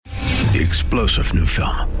The explosive new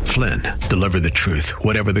film, Flynn, deliver the truth,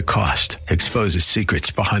 whatever the cost, exposes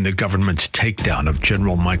secrets behind the government's takedown of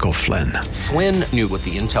General Michael Flynn. Flynn knew what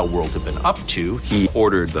the intel world had been up to. He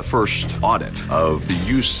ordered the first audit of the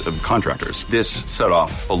use of contractors. This set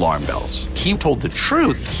off alarm bells. He told the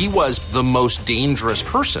truth. He was the most dangerous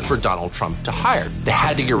person for Donald Trump to hire. They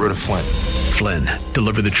had to get rid of Flynn. Flynn,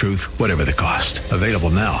 deliver the truth, whatever the cost. Available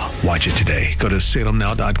now. Watch it today. Go to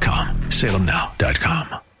salemnow.com.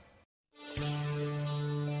 salemnow.com.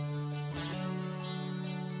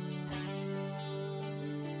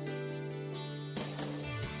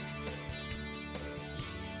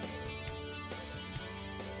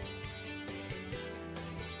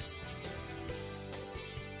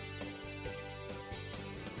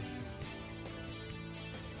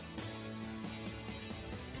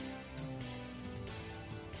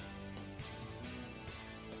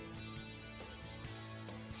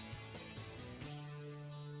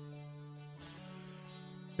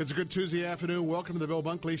 It's a good Tuesday afternoon. Welcome to the Bill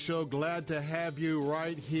Bunkley Show. Glad to have you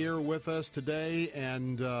right here with us today.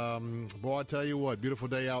 And, boy, I tell you what, beautiful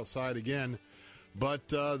day outside again. But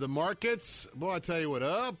the markets, boy, I tell you what,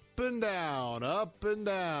 up and down, up and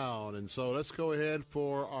down. And so let's go ahead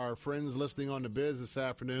for our friends listening on the biz this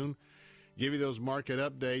afternoon. Give you those market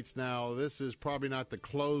updates. Now, this is probably not the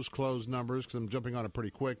close numbers because I'm jumping on it pretty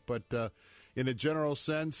quick. But in a general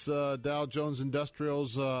sense, Dow Jones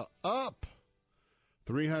Industrials up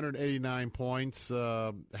 389 points,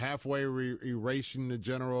 halfway erasing the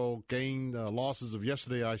general gain, losses of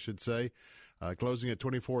yesterday, I should say, closing at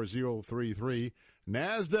 24,033.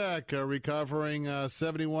 NASDAQ recovering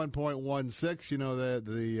 71.16. You know,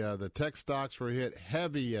 the tech stocks were hit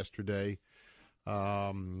heavy yesterday.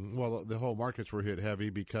 Well, the whole markets were hit heavy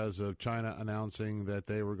because of China announcing that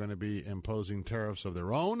they were going to be imposing tariffs of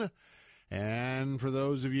their own. And for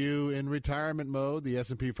those of you in retirement mode, the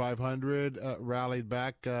S&P 500 rallied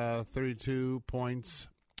back 32 points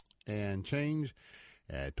and change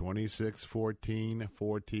at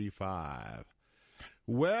 2614.45.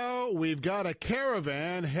 Well, we've got a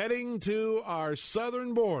caravan heading to our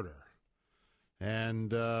southern border.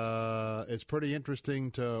 And it's pretty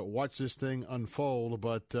interesting to watch this thing unfold,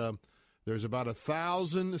 but there's about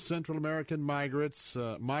 1,000 Central American migrants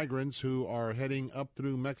who are heading up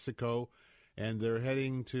through Mexico, and they're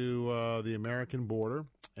heading to the American border,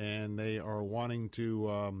 and they are wanting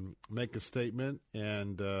to make a statement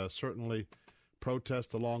and certainly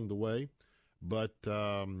protest along the way. But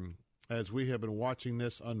as we have been watching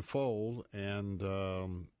this unfold, and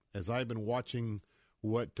as I've been watching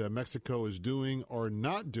what Mexico is doing or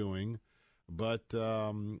not doing, but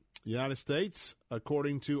United States,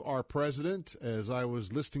 according to our president, as I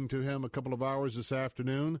was listening to him a couple of hours this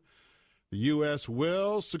afternoon, the U.S.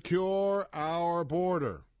 will secure our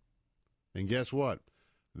border. And guess what?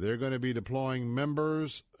 They're going to be deploying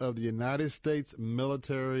members of the United States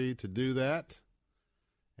military to do that.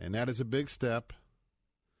 And that is a big step.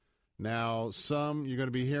 Now, you're going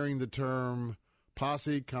to be hearing the term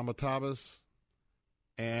posse comitatus,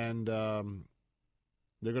 and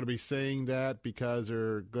they're going to be saying that because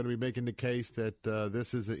they're going to be making the case that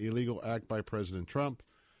this is an illegal act by President Trump.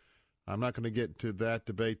 I'm not going to get to that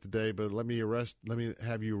debate today, but let me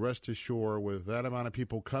have you rest assured, with that amount of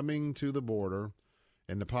people coming to the border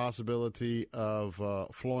and the possibility of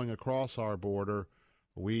flowing across our border,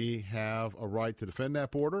 we have a right to defend that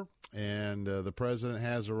border, and the president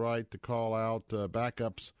has a right to call out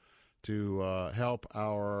backups to help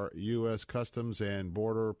our U.S. Customs and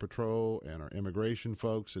Border Patrol and our immigration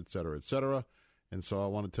folks, et cetera, et cetera. And so I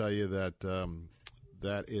want to tell you that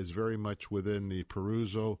that is very much within the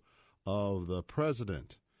perusal of the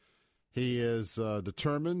president. He is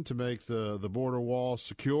determined to make the border wall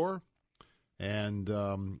secure, and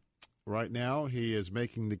right now he is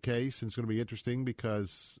making the case, and it's going to be interesting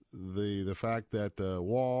because the fact that the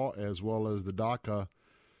wall, as well as the DACA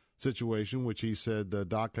situation, which he said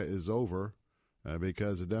DACA is over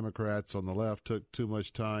because the Democrats on the left took too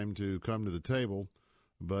much time to come to the table,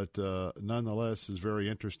 but nonetheless is very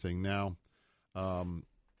interesting. Now,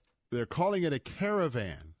 they're calling it a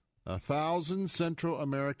caravan. 1,000 Central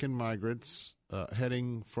American migrants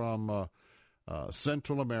heading from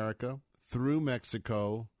Central America through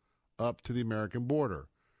Mexico up to the American border.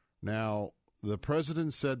 Now, the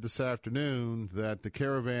president said this afternoon that the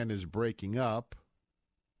caravan is breaking up.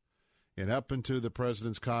 And up into the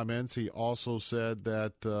president's comments, he also said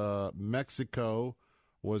that Mexico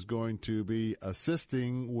was going to be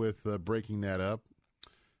assisting with breaking that up.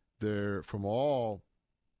 There, from all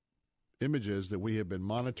images that we have been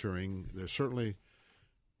monitoring, there certainly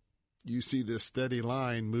you see this steady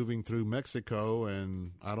line moving through Mexico,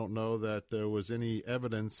 and I don't know that there was any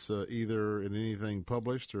evidence either in anything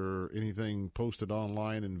published or anything posted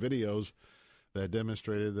online in videos that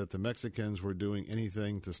demonstrated that the Mexicans were doing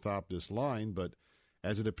anything to stop this line. But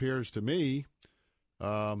as it appears to me,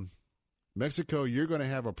 Mexico, you're going to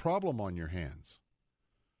have a problem on your hands.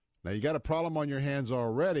 Now, you got a problem on your hands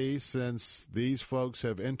already since these folks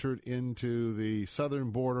have entered into the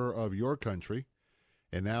southern border of your country,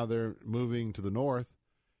 and now they're moving to the north.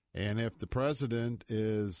 And if the president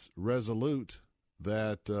is resolute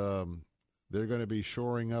that they're going to be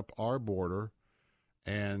shoring up our border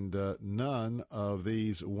and none of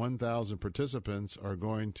these 1,000 participants are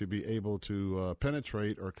going to be able to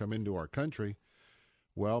penetrate or come into our country,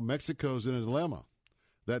 well, Mexico's in a dilemma.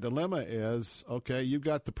 That dilemma is, okay, you've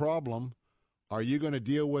got the problem. Are you going to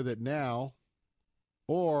deal with it now,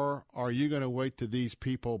 or are you going to wait till these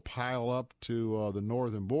people pile up to the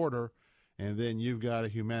northern border, and then you've got a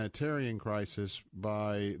humanitarian crisis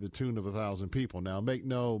by the tune of 1,000 people? Now, make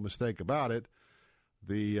no mistake about it,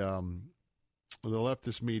 the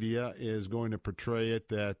leftist media is going to portray it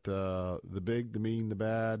that the big, the mean, the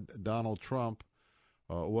bad Donald Trump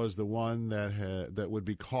was the one that would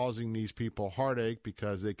be causing these people heartache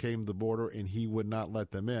because they came to the border and he would not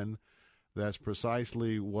let them in. That's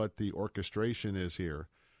precisely what the orchestration is here.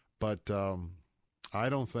 But I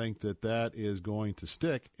don't think that is going to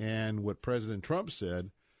stick. And what President Trump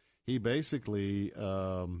said, he basically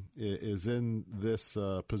is in this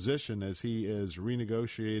position as he is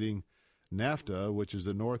renegotiating NAFTA, which is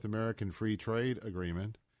the North American Free Trade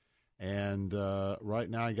Agreement. And right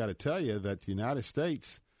now, I got to tell you that the United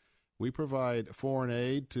States, we provide foreign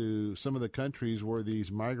aid to some of the countries where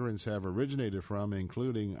these migrants have originated from,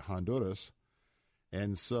 including Honduras.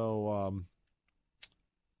 And so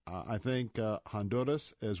I think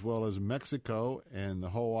Honduras, as well as Mexico, and the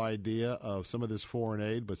whole idea of some of this foreign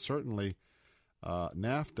aid, but certainly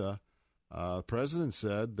NAFTA, the president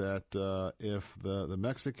said that if the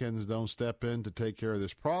Mexicans don't step in to take care of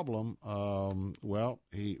this problem, well,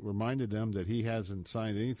 he reminded them that he hasn't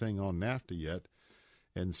signed anything on NAFTA yet.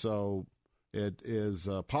 And so it is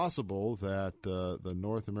possible that the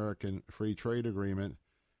North American Free Trade Agreement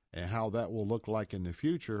and how that will look like in the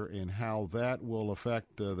future and how that will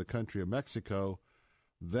affect the country of Mexico,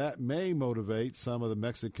 that may motivate some of the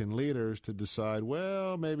Mexican leaders to decide,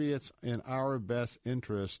 well, maybe it's in our best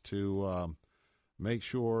interest to make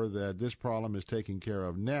sure that this problem is taken care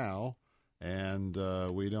of now, and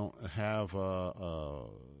we don't have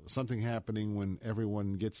something happening when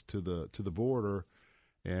everyone gets to the border,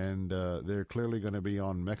 and they're clearly going to be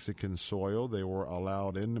on Mexican soil. They were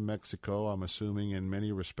allowed into Mexico, I'm assuming, in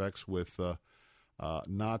many respects with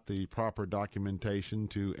not the proper documentation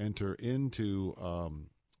to enter into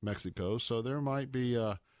Mexico. So there might be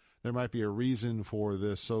a reason for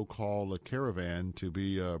this so-called caravan to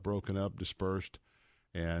be broken up, dispersed,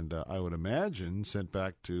 and I would imagine sent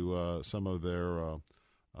back to some of their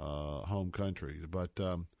home countries. But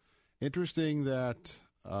interesting that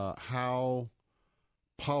how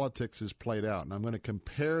politics is played out, and I'm going to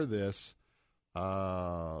compare this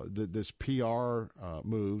this PR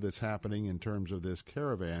move that's happening in terms of this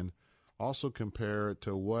caravan. Also compare it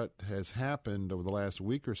to what has happened over the last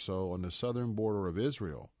week or so on the southern border of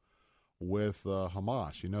Israel with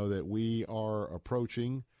Hamas. You know that we are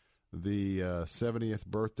approaching the 70th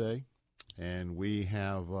birthday, and we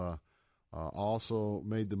have also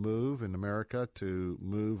made the move in America to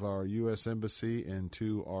move our U.S. Embassy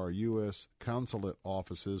into our U.S. consulate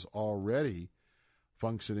offices already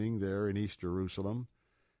functioning there in East Jerusalem.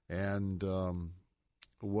 And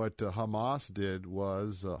what Hamas did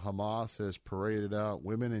was Hamas has paraded out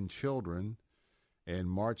women and children and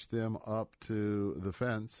marched them up to the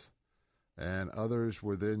fence, and others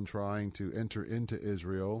were then trying to enter into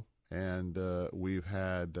Israel, and we've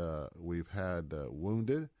had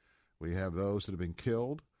wounded. We have those that have been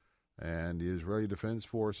killed, and the Israeli Defense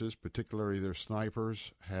Forces, particularly their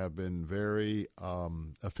snipers, have been very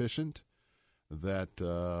efficient. That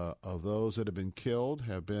of those that have been killed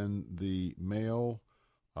have been the male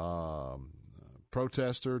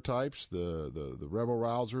protester types, the rebel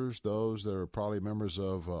rousers, those that are probably members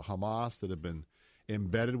of Hamas that have been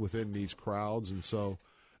embedded within these crowds. And so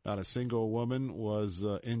not a single woman was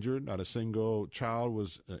injured, not a single child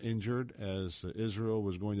was injured as Israel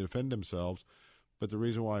was going to defend themselves. But the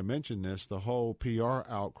reason why I mention this, the whole PR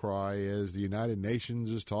outcry is the United Nations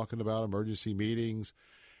is talking about emergency meetings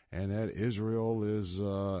and that Israel is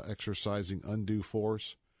exercising undue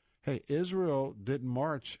force. Hey, Israel didn't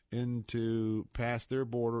march past their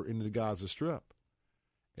border into the Gaza Strip.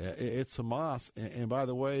 It's Hamas. And by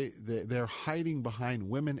the way, they're hiding behind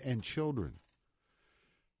women and children.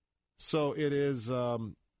 So it is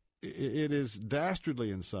dastardly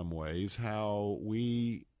in some ways how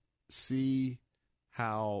we see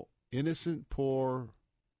how innocent, poor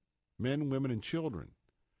men, women, and children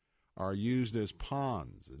are used as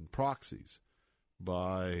pawns and proxies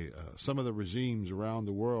by some of the regimes around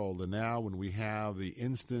the world. And now when we have the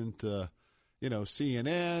instant,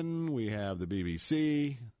 CNN, we have the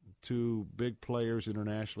BBC, two big players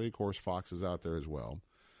internationally. Of course, Fox is out there as well.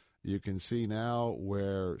 You can see now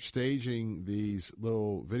where staging these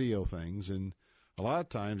little video things, and a lot of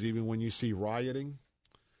times, even when you see rioting,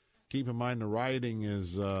 keep in mind the rioting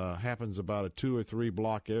happens about a 2 or 3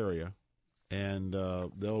 block area, and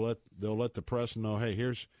they'll let the press know, hey,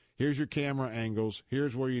 here's your camera angles,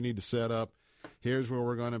 here's where you need to set up, here's where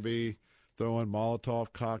we're going to be throwing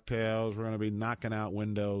Molotov cocktails, we're going to be knocking out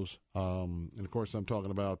windows, and of course I'm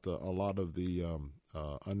talking about a lot of the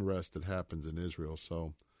unrest that happens in Israel.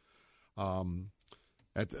 So.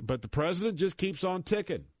 But the president just keeps on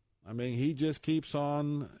ticking. I mean, he just keeps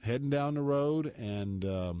on heading down the road, and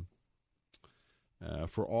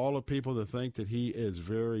for all the people that think that he is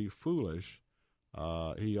very foolish,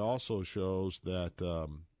 he also shows that,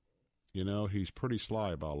 he's pretty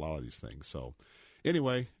sly about a lot of these things. So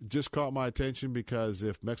anyway, just caught my attention because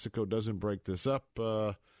if Mexico doesn't break this up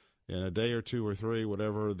in a day or 2 or 3,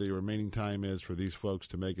 whatever the remaining time is for these folks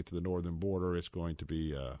to make it to the northern border, it's going to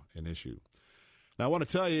be an issue. Now, I want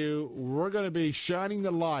to tell you, we're going to be shining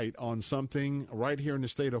the light on something right here in the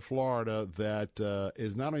state of Florida that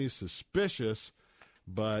is not only suspicious,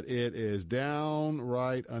 but it is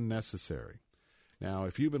downright unnecessary. Now,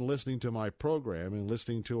 if you've been listening to my program and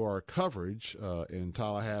listening to our coverage in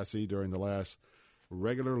Tallahassee during the last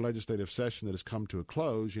regular legislative session that has come to a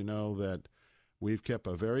close, you know that we've kept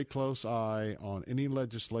a very close eye on any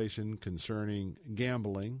legislation concerning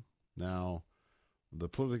gambling. Now, the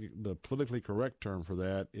politically correct term for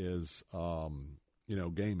that is,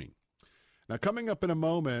 gaming. Now, coming up in a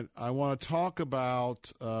moment, I want to talk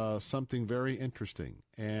about something very interesting.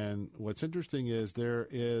 And what's interesting is there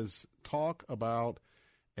is talk about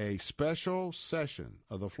a special session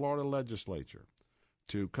of the Florida legislature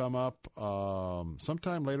to come up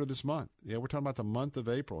sometime later this month. Yeah, we're talking about the month of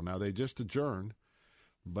April. Now, they just adjourned,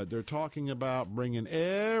 but they're talking about bringing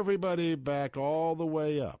everybody back all the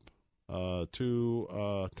way up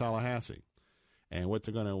to Tallahassee. And what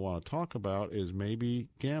they're going to want to talk about is maybe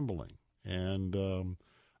gambling. And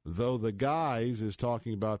though the guys is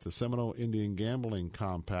talking about the Seminole Indian Gambling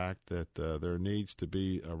Compact, that there needs to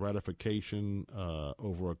be a ratification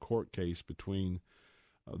over a court case between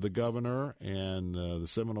the governor and the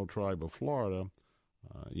Seminole Tribe of Florida,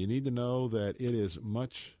 you need to know that it is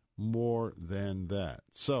much more than that.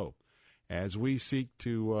 So, as we seek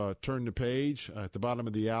to turn the page at the bottom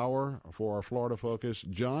of the hour for our Florida Focus,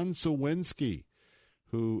 John Sawinski,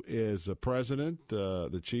 who is the president,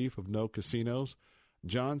 the chief of No Casinos.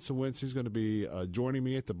 John Sawinski is going to be joining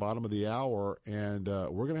me at the bottom of the hour, and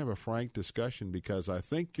we're going to have a frank discussion because I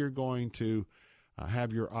think you're going to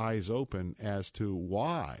have your eyes open as to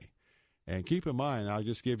why. And keep in mind, I'll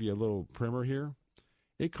just give you a little primer here.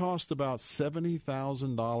 It costs about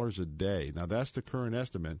 $70,000 a day. Now, that's the current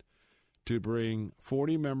estimate to bring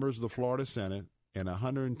 40 members of the Florida Senate and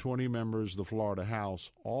 120 members of the Florida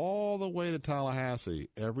House all the way to Tallahassee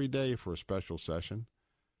every day for a special session.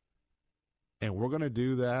 And we're going to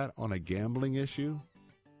do that on a gambling issue?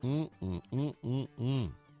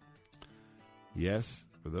 Yes,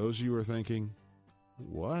 for those of you who are thinking,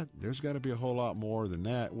 what? There's got to be a whole lot more than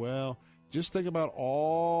that. Well, just think about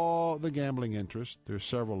all the gambling interests. There's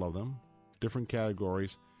several of them, different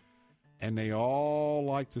categories, and they all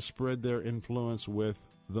like to spread their influence with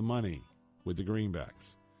the money, with the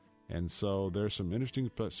greenbacks. And so there's some interesting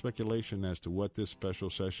speculation as to what this special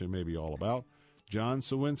session may be all about. John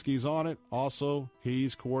Sawinski's on it. Also,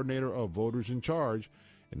 he's coordinator of Voters in Charge.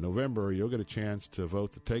 In November, you'll get a chance to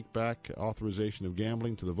vote to take back authorization of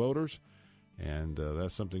gambling to the voters, and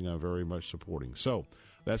that's something I'm very much supporting. So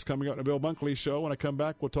that's coming up in the Bill Bunkley Show. When I come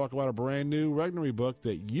back, we'll talk about a brand-new Regnery book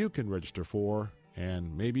that you can register for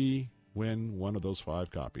and maybe win one of those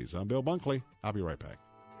 5 copies. I'm Bill Bunkley. I'll be right back.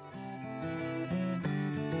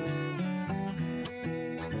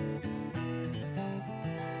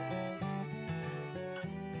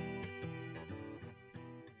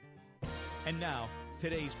 And now,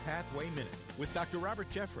 today's Pathway Minute with Dr. Robert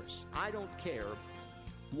Jeffress. I don't care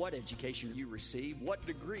what education you receive, what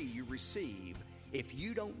degree you receive. If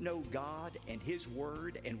you don't know God and His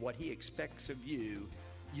Word and what He expects of you,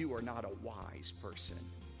 you are not a wise person.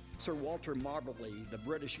 Sir Walter Marbley, the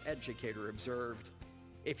British educator, observed,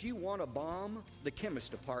 If you want a bomb, the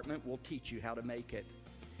chemist department will teach you how to make it.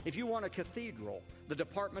 If you want a cathedral, the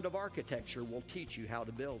Department of Architecture will teach you how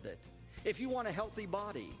to build it. If you want a healthy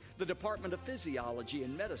body, the Department of Physiology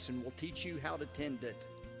and Medicine will teach you how to tend it.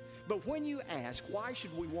 But when you ask, why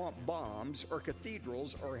should we want bombs or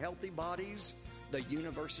cathedrals or healthy bodies, the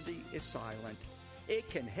university is silent. It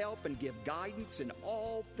can help and give guidance in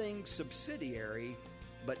all things subsidiary,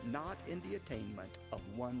 but not in the attainment of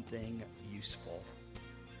one thing useful.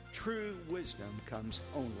 True wisdom comes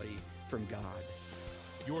only from God.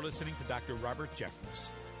 You're listening to Dr. Robert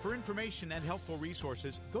Jeffress. For information and helpful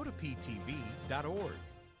resources, go to ptv.org.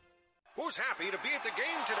 Who's happy to be at the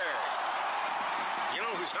game today? You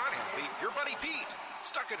know who's not happy? Your buddy Pete,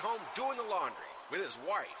 stuck at home doing the laundry with his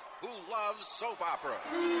wife, who loves soap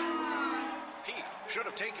operas. Pete should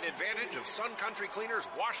have taken advantage of Sun Country Cleaners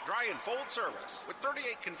wash, dry, and fold service. With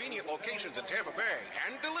 38 convenient locations in Tampa Bay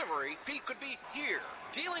and delivery, Pete could be here,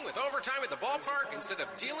 dealing with overtime at the ballpark instead of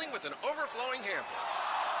dealing with an overflowing hamper.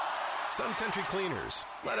 Sun Country Cleaners.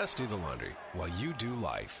 Let us do the laundry while you do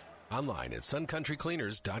life. Online at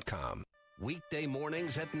suncountrycleaners.com. Weekday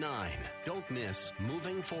mornings at 9. Don't miss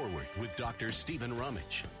Moving Forward with Dr. Stephen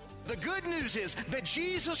Rummage. The good news is that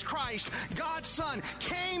Jesus Christ, God's Son,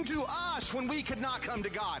 came to us when we could not come to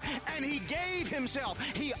God. And He gave Himself.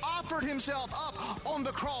 He offered Himself up on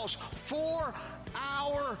the cross for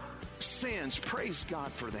our sins. Praise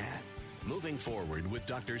God for that. Moving Forward with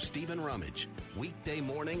Dr. Stephen Rummage. Weekday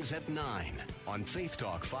mornings at 9 on Faith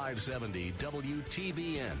Talk 570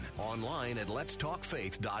 WTBN. Online at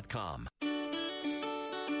letstalkfaith.com.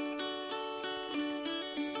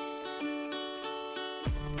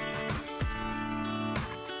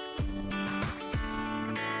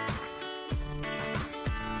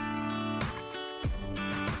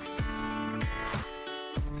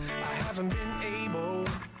 Haven't been able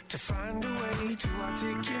to find a way to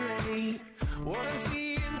articulate what I'm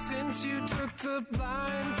seeing since you took the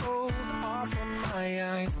blindfold off of my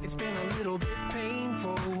eyes. It's been a little bit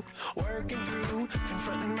painful working through,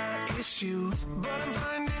 confronting my issues, but I'm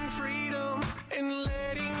finding freedom and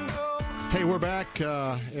letting go. Hey, we're back,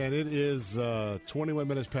 and it is 21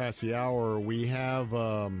 minutes past the hour. We have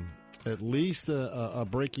at least a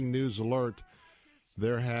breaking news alert.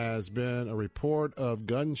 There has been a report of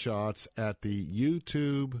gunshots at the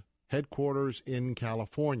YouTube headquarters in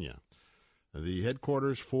California. The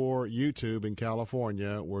headquarters for YouTube in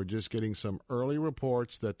California, we're just getting some early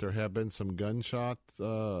reports that there have been some gunshot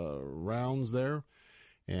rounds there.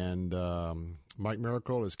 And Mike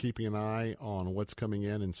Miracle is keeping an eye on what's coming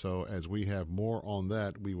in. And so as we have more on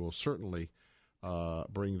that, we will certainly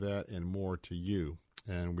bring that and more to you.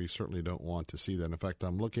 And we certainly don't want to see that. In fact,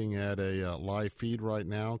 I'm looking at a live feed right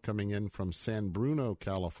now coming in from San Bruno,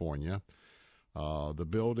 California. The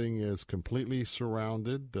building is completely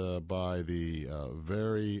surrounded by the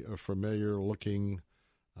very familiar-looking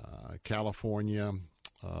California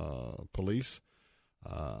police.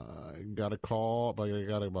 Got a call. I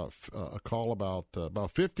got a call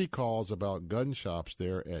about 50 calls about gun shops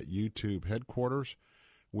there at YouTube headquarters.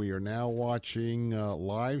 We are now watching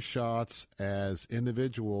live shots as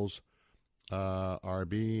individuals are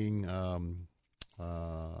being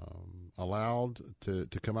allowed to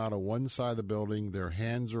come out of one side of the building. Their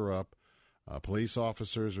hands are up. Police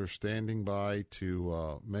officers are standing by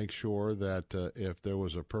to make sure that if there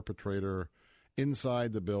was a perpetrator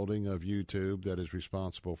inside the building of YouTube that is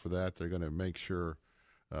responsible for that, they're going to make sure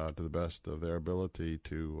to the best of their ability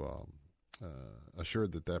to assure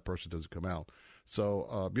that person doesn't come out.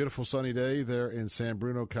 So beautiful sunny day there in San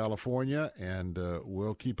Bruno, California, and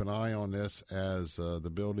we'll keep an eye on this as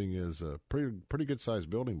the building is a pretty good-sized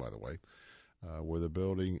building, by the way, where the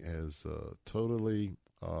building is totally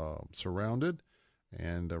surrounded.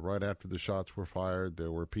 And right after the shots were fired,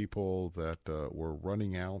 there were people that were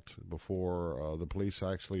running out before the police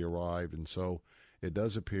actually arrived. And so it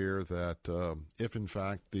does appear that if, in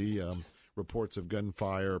fact, the reports of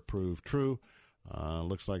gunfire prove true,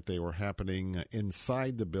 looks like they were happening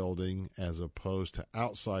inside the building as opposed to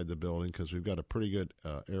outside the building, because we've got a pretty good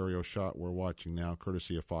aerial shot we're watching now,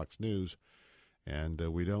 courtesy of Fox News, and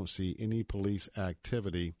we don't see any police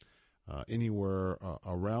activity anywhere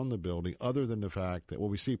around the building, other than the fact that, well,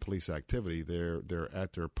 we see police activity. They're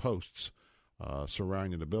at their posts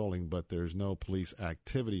surrounding the building, but there's no police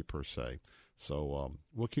activity per se. So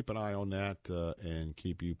we'll keep an eye on that and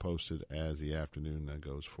keep you posted as the afternoon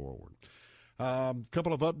goes forward. A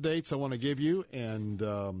couple of updates I want to give you, and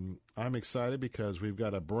I'm excited because we've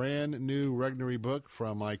got a brand new Regnery book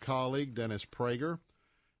from my colleague, Dennis Prager.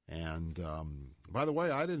 And by the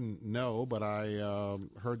way, I didn't know, but I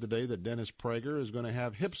heard today that Dennis Prager is going to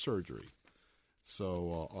have hip surgery.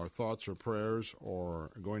 So our thoughts or prayers are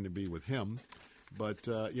going to be with him. But,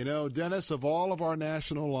 Dennis, of all of our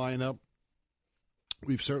national lineup,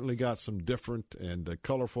 we've certainly got some different and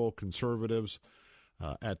colorful conservatives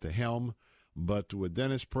at the helm. But with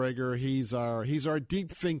Dennis Prager, he's our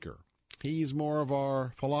deep thinker. He's more of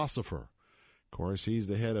our philosopher. Of course, he's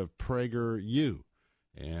the head of PragerU,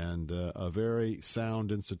 and a very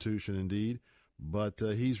sound institution indeed. But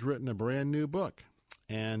he's written a brand new book.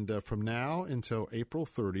 And from now until April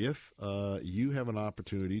 30th, you have an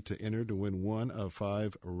opportunity to enter to win one of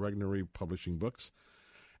 5 Regnery Publishing books.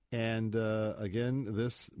 And again,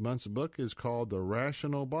 this month's book is called The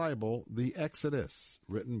Rational Bible, The Exodus,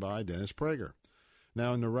 written by Dennis Prager.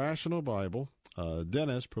 Now, in the Rational Bible,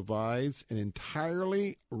 Dennis provides an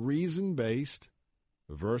entirely reason-based,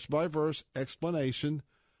 verse-by-verse explanation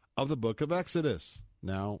of the book of Exodus.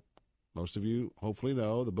 Now, most of you hopefully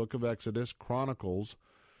know the book of Exodus chronicles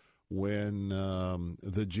when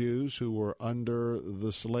the Jews who were under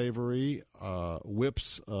the slavery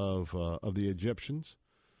whips of the Egyptians,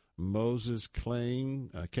 Moses came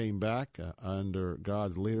back under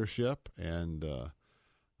God's leadership, and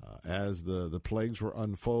as the plagues were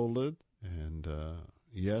unfolded, and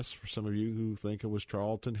yes, for some of you who think it was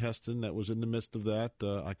Charlton Heston that was in the midst of that,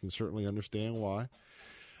 I can certainly understand why.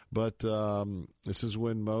 But this is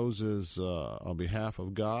when Moses, on behalf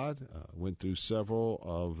of God, went through several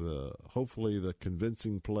of hopefully the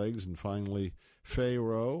convincing plagues, and finally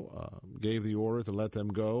Pharaoh gave the order to let them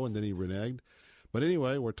go, and then he reneged. But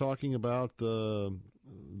anyway, we're talking about the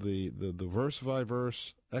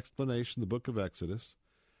verse-by-verse explanation of the book of Exodus,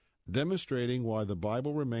 demonstrating why the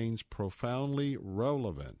Bible remains profoundly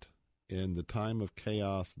relevant in the time of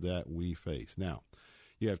chaos that we face. Now,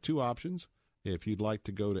 you have 2 options. If you'd like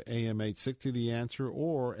to go to AM 860 The Answer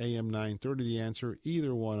or AM 930 The Answer,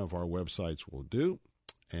 either one of our websites will do.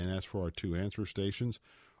 And as for our 2 answer stations,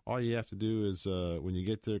 all you have to do is when you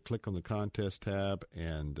get there, click on the contest tab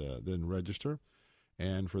and then register.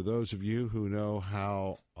 And for those of you who know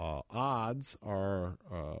how odds are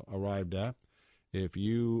arrived at, if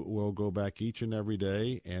you will go back each and every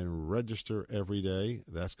day and register every day,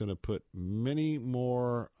 that's going to put many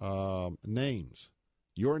more names,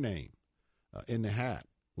 your name, in the hat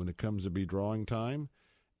when it comes to be drawing time.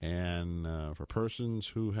 And for persons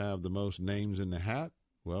who have the most names in the hat,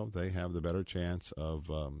 well, they have the better chance of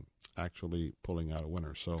actually pulling out a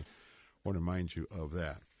winner. So I want to remind you of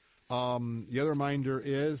that. The other reminder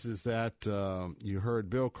is that you heard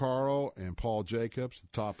Bill Carl and Paul Jacobs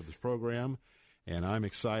at the top of this program, and I'm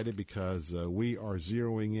excited because we are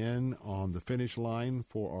zeroing in on the finish line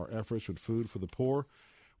for our efforts with Food for the Poor.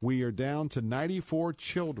 We are down to 94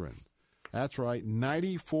 children. That's right,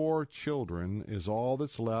 94 children is all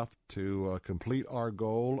that's left to complete our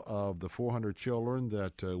goal of the 400 children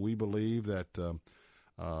that we believe that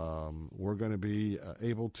we're going to be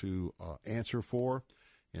able to answer for.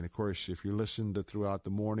 And, of course, if you listened throughout the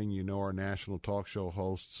morning, you know our national talk show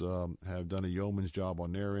hosts have done a yeoman's job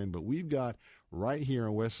on their end. But we've got, right here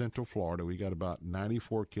in West Central Florida, we got about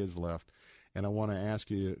 94 kids left. And I want to ask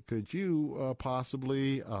you, could you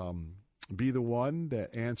possibly be the one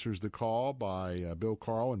that answers the call by Bill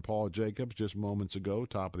Carl and Paul Jacobs just moments ago,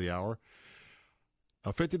 top of the hour?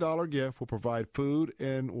 A $50 gift will provide food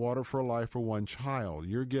and water for life for 1 child.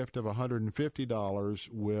 Your gift of $150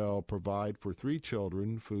 will provide for 3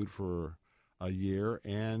 children food for a year,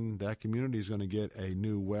 and that community is going to get a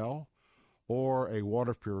new well or a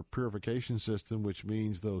water purification system, which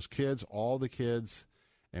means those kids, all the kids,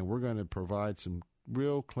 and we're going to provide some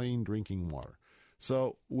real clean drinking water.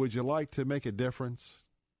 So would you like to make a difference?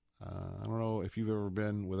 I don't know if you've ever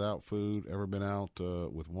been without food, ever been out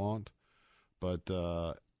with want. But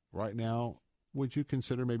right now, would you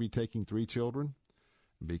consider maybe taking 3 children?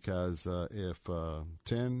 Because if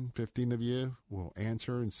 10, 15 of you will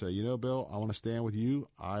answer and say, you know, Bill, I want to stand with you,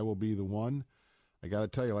 I will be the one. I got to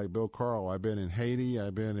tell you, like Bill Carl, I've been in Haiti.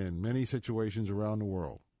 I've been in many situations around the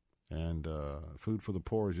world. And Food for the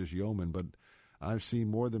Poor is just yeoman. But I've seen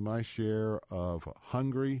more than my share of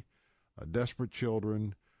hungry, desperate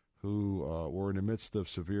children who were in the midst of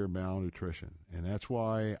severe malnutrition. And that's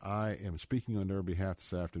why I am speaking on their behalf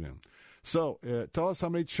this afternoon. So tell us how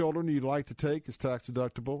many children you'd like to take. It's tax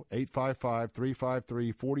deductible,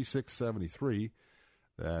 855-353-4673.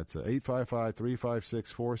 That's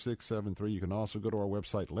 855-356-4673. You can also go to our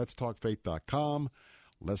website, letstalkfaith.com,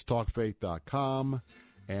 letstalkfaith.com.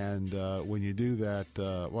 And when you do that,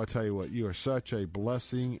 well, I tell you what, you are such a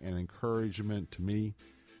blessing and encouragement to me.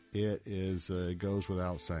 It goes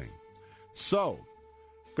without saying. So,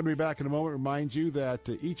 Going to be back in a moment. Remind you that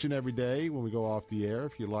each and every day when we go off the air,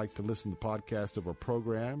 if you'd like to listen to the podcast of our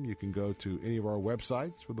program, you can go to any of our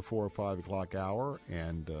websites for the 4 or 5 o'clock hour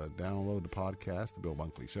and download the podcast, The Bill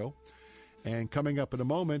Bunkley Show. And coming up in a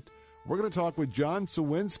moment, we're going to talk with John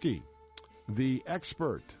Sawinski, the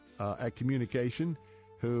expert at communication,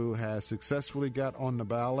 who has successfully got on the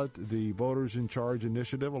ballot the Voters in Charge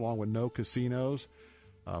initiative along with No Casinos,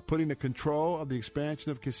 putting the control of the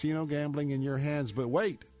expansion of casino gambling in your hands. But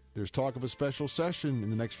wait, there's talk of a special session in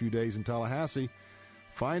the next few days in Tallahassee.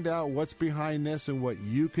 Find out what's behind this and what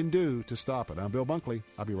you can do to stop it. I'm Bill Bunkley.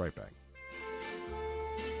 I'll be right back.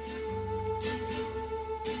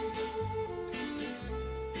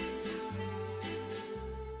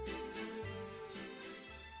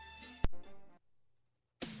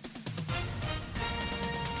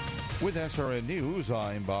 With SRN News,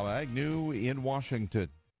 I'm Bob Agnew in Washington.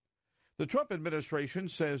 The Trump administration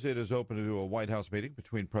says it is open to do a White House meeting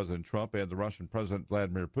between President Trump and the Russian President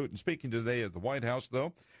Vladimir Putin. Speaking today at the White House, though,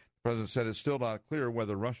 the president said it's still not clear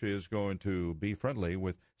whether Russia is going to be friendly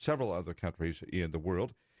with several other countries in the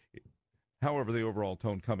world. However, the overall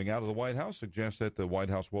tone coming out of the White House suggests that the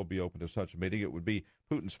White House will be open to such a meeting. It would be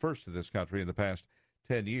Putin's first to this country in the past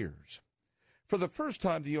 10 years. For the first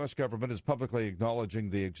time, the U.S. government is publicly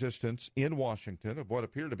acknowledging the existence in Washington of what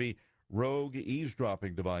appear to be rogue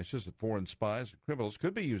eavesdropping devices that foreign spies and criminals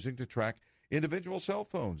could be using to track individual cell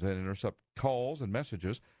phones and intercept calls and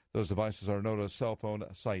messages. Those devices are known as cell phone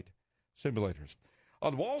site simulators.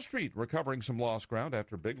 On Wall Street, recovering some lost ground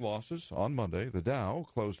after big losses on Monday, the Dow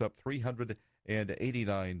closed up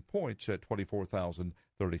 389 points at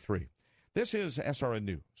 24,033. This is SRN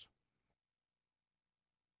News.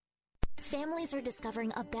 Families are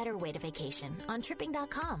discovering a better way to vacation on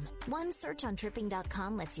Tripping.com. One search on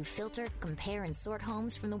Tripping.com lets you filter, compare, and sort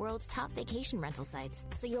homes from the world's top vacation rental sites,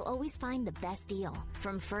 so you'll always find the best deal.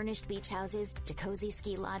 From furnished beach houses to cozy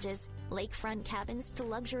ski lodges, lakefront cabins to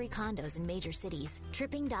luxury condos in major cities,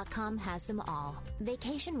 Tripping.com has them all.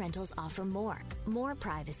 Vacation rentals offer more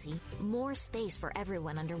privacy, more space for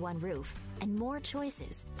everyone under one roof, and more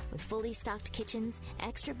choices with fully stocked kitchens,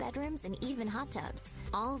 extra bedrooms, and even hot tubs.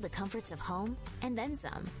 All the comforts of home and then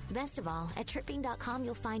some. Best of all, at Tripping.com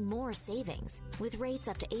you'll find more savings with rates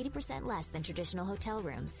up to 80% less than traditional hotel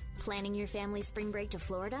rooms. Planning your family spring break to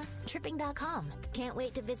Florida? Tripping.com. Can't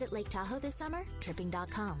wait to visit Lake Tahoe this summer?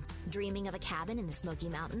 Tripping.com. Dreaming of a cabin in the Smoky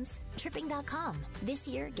Mountains? Tripping.com. This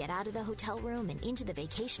year, get out of the hotel room and into the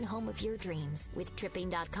vacation home of your dreams with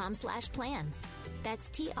Tripping.com/plan. That's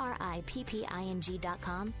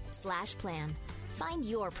TRIPPING.com/plan. Find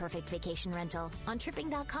your perfect vacation rental on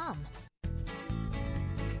Tripping.com.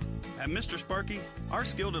 At Mr. Sparky, our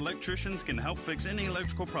skilled electricians can help fix any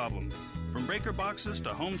electrical problem. From breaker boxes to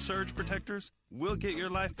home surge protectors, we'll get your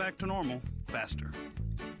life back to normal faster.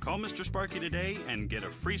 Call Mr. Sparky today and get a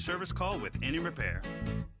free service call with any repair.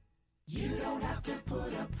 You don't have to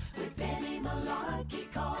put up with any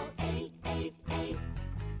malarkey. Call 888-8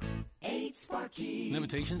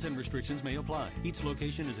 Limitations and restrictions may apply. Each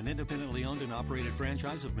location is an independently owned and operated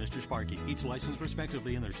franchise of Mr. Sparky, each licensed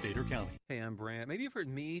respectively in their state or county. Hey, I'm Brant. Maybe you've heard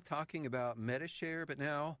me talking about Medi-Share, but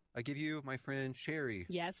now I give you my friend Sherry.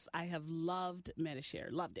 Yes, I have loved Medi-Share.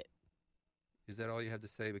 Loved it. Is that all you have to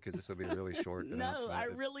say? Because this will be a really short No, I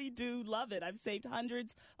really do love it. I've saved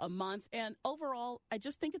hundreds a month. And overall, I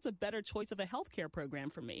just think it's a better choice of a healthcare program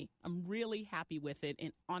for me. I'm really happy with it.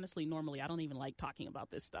 And honestly, normally, I don't even like talking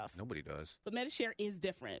about this stuff. Nobody does. But Medi-Share is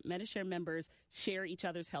different. Medi-Share members share each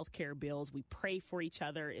other's healthcare bills. We pray for each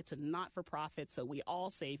other. It's a not-for-profit, so we all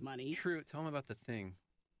save money. True. Tell them about the thing.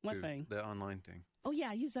 What thing? The online thing. Oh,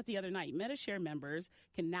 yeah, I used that the other night. Medi-Share members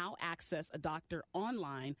can now access a doctor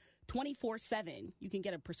online 24/7. You can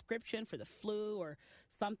get a prescription for the flu or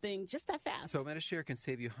something just that fast. So Medi-Share can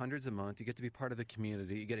save you hundreds a month. You get to be part of the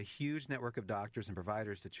community. You get a huge network of doctors and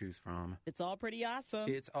providers to choose from. It's all pretty awesome.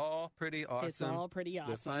 It's all pretty awesome. It's all pretty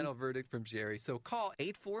awesome. The final verdict from Jerry. So call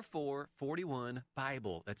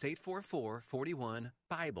 844-41-BIBLE. That's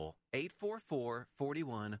 844-41-BIBLE.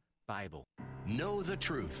 844-41-BIBLE. Know the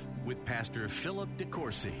Truth with Pastor Philip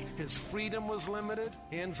DeCourcy. His freedom was limited.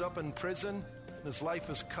 He ends up in prison. His life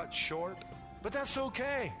is cut short. But that's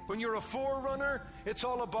okay. When you're a forerunner, it's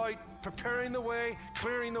all about preparing the way,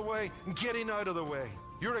 clearing the way, and getting out of the way.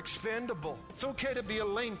 You're expendable. It's okay to be a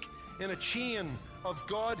link in a chain of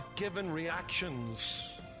God-given reactions.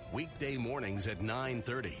 Weekday mornings at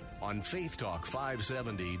 9:30 on Faith Talk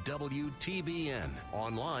 570 WTBN.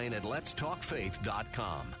 Online at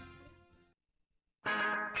letstalkfaith.com.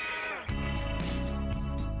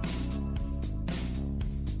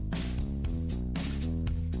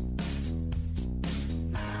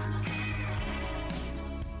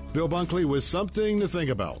 Bill Bunkley with something to think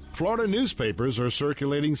about. Florida newspapers are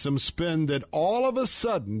circulating some spin that all of a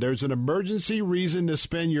sudden there's an emergency reason to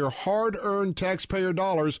spend your hard-earned taxpayer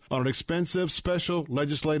dollars on an expensive special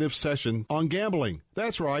legislative session on gambling.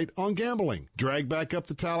 That's right, on gambling. Drag back up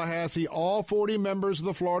to Tallahassee all 40 members of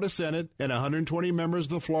the Florida Senate and 120 members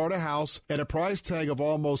of the Florida House at a price tag of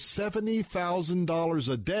almost $70,000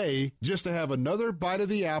 a day just to have another bite of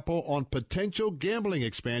the apple on potential gambling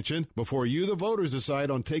expansion before you, the voters,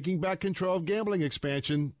 decide on taking back control of gambling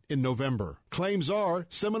expansion in November. Claims are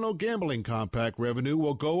Seminole Gambling Compact revenue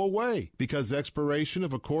will go away because the expiration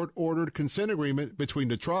of a court-ordered consent agreement between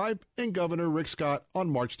the tribe and Governor Rick Scott on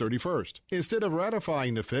March 31st. Instead of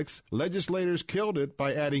ratifying the fix, legislators killed it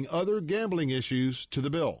by adding other gambling issues to the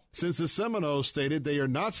bill. Since the Seminoles stated they are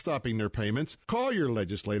not stopping their payments, call your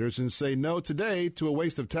legislators and say no today to a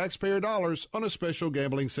waste of taxpayer dollars on a special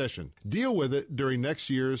gambling session. Deal with it during next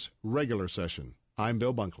year's regular session. I'm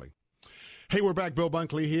Bill Bunkley. Hey, we're back. Bill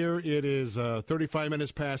Bunkley here. It is 35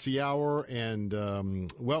 minutes past the hour, and,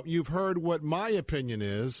 well, you've heard what my opinion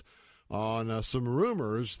is on some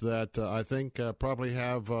rumors that I think probably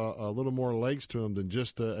have a little more legs to them than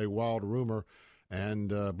just a wild rumor. And,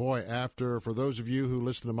 boy, for those of you who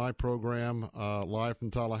listen to my program live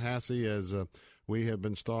from Tallahassee, as we have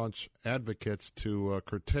been staunch advocates to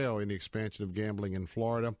curtail any expansion of gambling in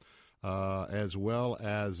Florida, as well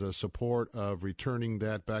as support of returning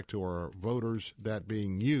that back to our voters, that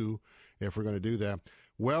being you, if we're going to do that.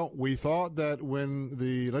 Well, we thought that when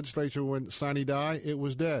the legislature went sine die, it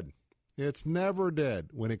was dead. It's never dead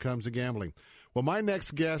when it comes to gambling. Well, my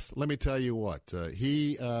next guest, let me tell you what,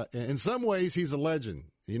 he, in some ways, he's a legend.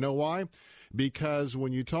 You know why? Because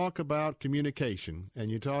when you talk about communication and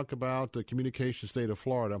you talk about the communication state of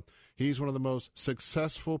Florida, he's one of the most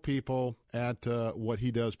successful people at what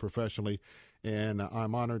he does professionally, and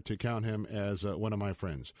I'm honored to count him as one of my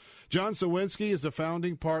friends. John Sawinski is the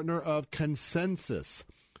founding partner of Consensus.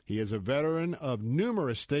 He is a veteran of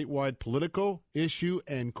numerous statewide political, issue,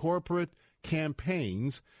 and corporate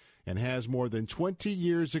campaigns and has more than 20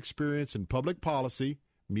 years' experience in public policy,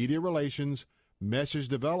 media relations, message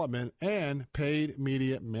development, and paid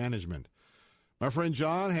media management. My friend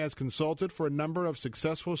John has consulted for a number of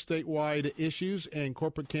successful statewide issues and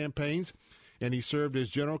corporate campaigns, and he served as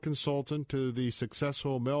general consultant to the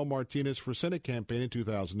successful Mel Martinez for Senate campaign in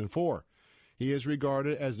 2004. He is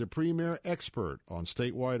regarded as the premier expert on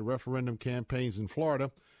statewide referendum campaigns in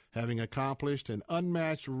Florida, having accomplished an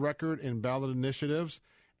unmatched record in ballot initiatives.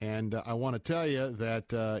 And I want to tell you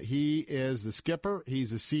that he is the skipper, he's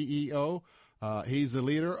the CEO, he's the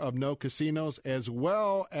leader of No Casinos, as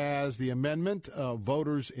well as the amendment of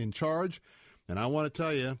Voters in Charge. And I want to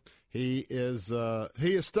tell you, he is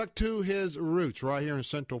stuck to his roots right here in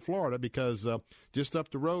Central Florida because just up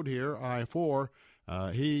the road here, I-4,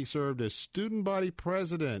 he served as student body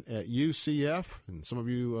president at UCF. And some of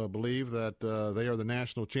you believe that they are the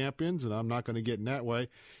national champions, and I'm not going to get in that way.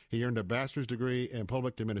 He earned a bachelor's degree in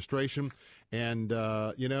public administration. And,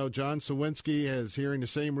 John Sawinski is hearing the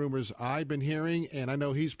same rumors I've been hearing, and I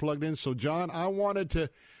know he's plugged in. So, John, I wanted to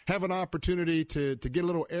have an opportunity to get a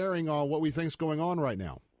little airing on what we think is going on right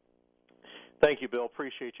now. Thank you, Bill.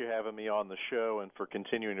 Appreciate you having me on the show and for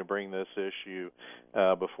continuing to bring this issue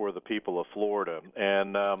before the people of Florida.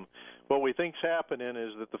 And what we think's happening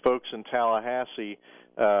is that the folks in Tallahassee,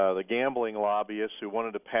 the gambling lobbyists who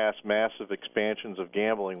wanted to pass massive expansions of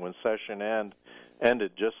gambling when session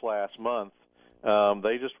ended just last month,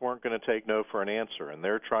 they just weren't going to take no for an answer, and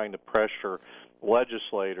they're trying to pressure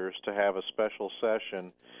legislators to have a special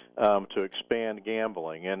session to expand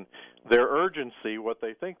gambling. And their urgency, what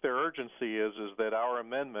they think their urgency is that our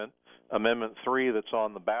amendment, Amendment 3 that's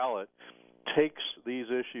on the ballot, takes these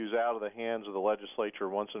issues out of the hands of the legislature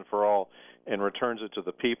once and for all and returns it to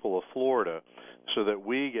the people of Florida so that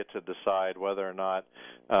we get to decide whether or not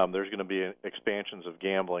there's going to be expansions of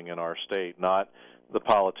gambling in our state, not the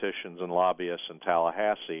politicians and lobbyists in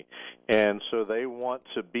Tallahassee. And so they want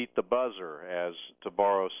to beat the buzzer, as to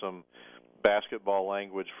borrow some basketball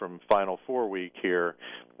language from Final Four week here,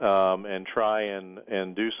 and try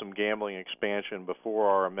and do some gambling expansion before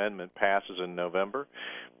our amendment passes in November.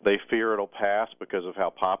 They fear it'll pass because of how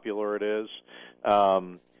popular it is,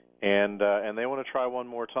 and they want to try one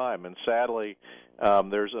more time. And sadly,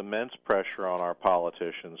 there's immense pressure on our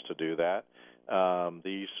politicians to do that.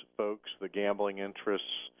 These folks, the gambling interests,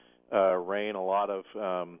 rain a lot of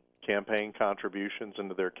campaign contributions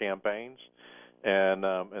into their campaigns, and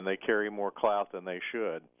they carry more clout than they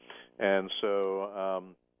should. And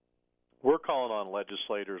so we're calling on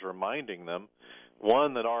legislators, reminding them,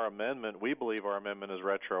 one, that our amendment, we believe our amendment is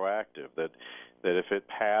retroactive, that if it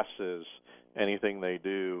passes anything they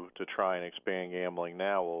do to try and expand gambling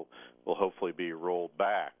now will hopefully be rolled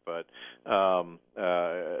back. But the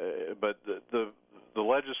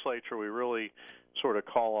legislature, we really sort of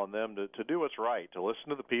call on them to do what's right, to listen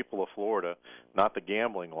to the people of Florida, not the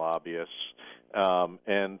gambling lobbyists,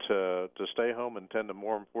 and to stay home and tend to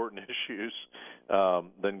more important issues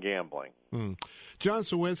than gambling. John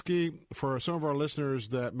Sawinski, for some of our listeners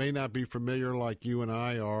that may not be familiar like you and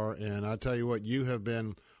I are, and I tell you what, you have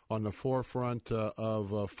been on the forefront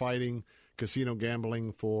of fighting casino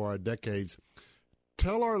gambling for decades.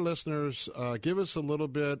 Tell our listeners, give us a little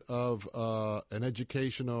bit of an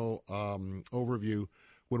educational overview.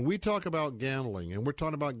 When we talk about gambling, and we're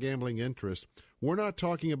talking about gambling interest, we're not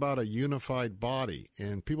talking about a unified body,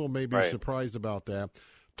 and people may be surprised about that.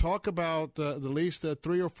 Talk about at least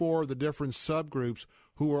 3 or 4 of the different subgroups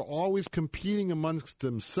who are always competing amongst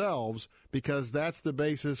themselves, because that's the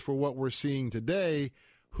basis for what we're seeing today.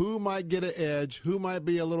 Who might get an edge? Who might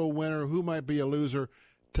be a little winner? Who might be a loser?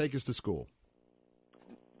 Take us to school.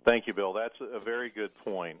 Thank you, Bill. That's a very good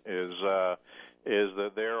point, is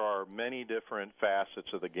that there are many different facets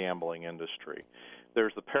of the gambling industry.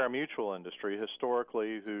 There's the parimutuel industry,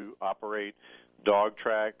 historically, who operate dog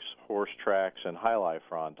tracks, horse tracks, and high life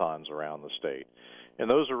frontons around the state. And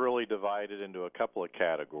those are really divided into a couple of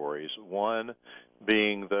categories, one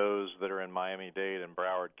being those that are in Miami-Dade and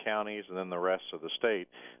Broward counties, and then the rest of the state.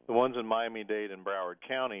 The ones in Miami-Dade and Broward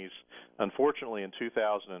counties, unfortunately, in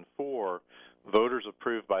 2004, voters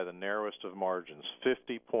approved by the narrowest of margins,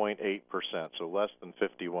 50.8%, so less than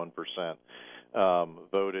 51%,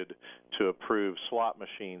 voted to approve slot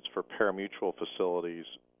machines for parimutuel facilities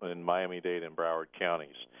in Miami-Dade and Broward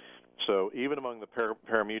counties. So even among the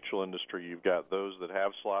parimutuel industry, you've got those that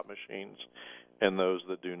have slot machines and those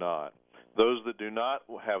that do not. Those that do not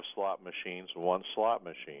have slot machines want slot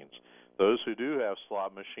machines. Those who do have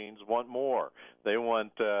slot machines want more. They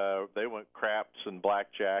want craps and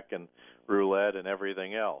blackjack and roulette and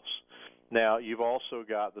everything else. Now, you've also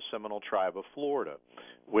got the Seminole Tribe of Florida,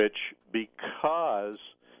 which, because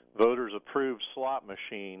voters approved slot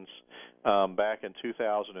machines back in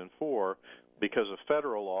 2004, because of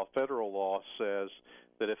federal law says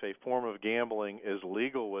that if a form of gambling is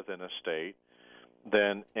legal within a state,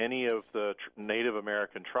 then any of the Native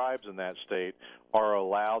American tribes in that state are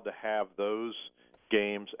allowed to have those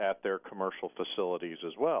games at their commercial facilities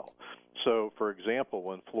as well. So, for example,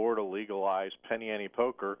 when Florida legalized penny ante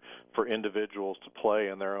poker for individuals to play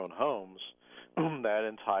in their own homes, that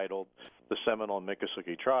entitled the Seminole and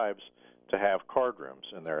Miccosukee tribes to have card rooms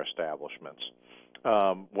in their establishments.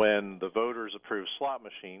 When the voters approved slot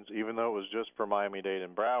machines, even though it was just for Miami-Dade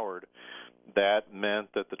and Broward, that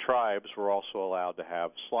meant that the tribes were also allowed to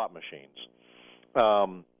have slot machines.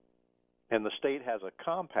 And the state has a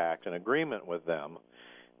compact, an agreement with them.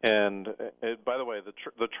 And by the way,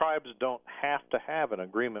 the tribes don't have to have an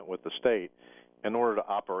agreement with the state in order to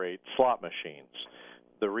operate slot machines.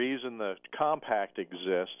 The reason the compact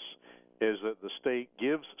exists is that the state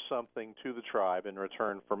gives something to the tribe in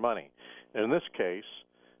return for money. And in this case,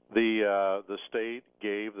 the state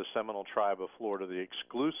gave the Seminole Tribe of Florida the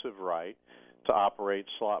exclusive right to operate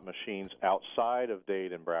slot machines outside of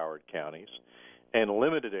Dade and Broward counties, and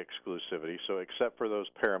limited exclusivity, so except for those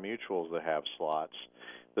parimutuels that have slots,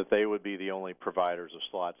 that they would be the only providers of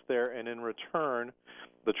slots there. And in return,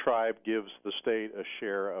 the tribe gives the state a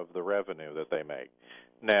share of the revenue that they make.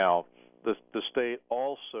 Now, the state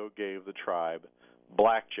also gave the tribe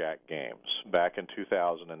blackjack games back in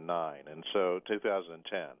 2009, and so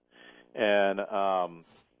 2010.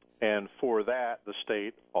 And for that, the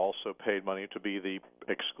state also paid money to be the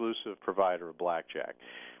exclusive provider of blackjack.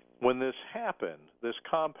 When this happened, this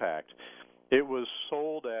compact, it was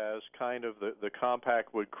sold as kind of the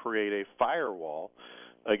compact would create a firewall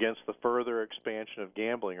against the further expansion of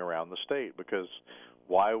gambling around the state, because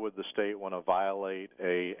why would the state want to violate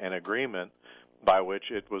an agreement by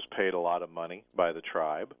which it was paid a lot of money by the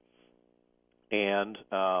tribe, and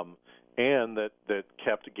that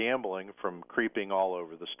kept gambling from creeping all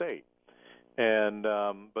over the state? And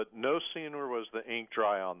but no sooner was the ink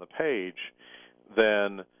dry on the page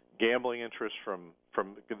than gambling interest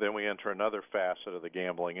then we enter another facet of the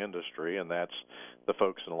gambling industry, and that's the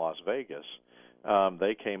folks in Las Vegas.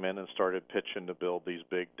 They came in and started pitching to build these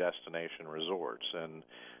big destination resorts. And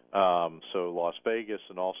so Las Vegas,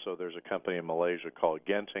 and also there's a company in Malaysia called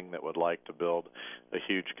Genting that would like to build a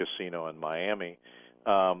huge casino in Miami.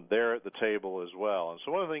 they're at the table as well. And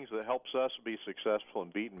so one of the things that helps us be successful in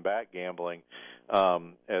beating back gambling,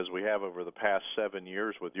 as we have over the past 7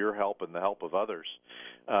 years with your help and the help of others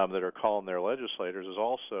that are calling their legislators, is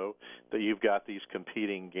also that you've got these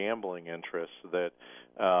competing gambling interests that,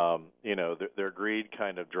 their greed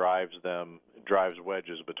kind of drives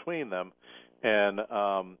wedges between them. And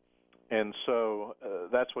so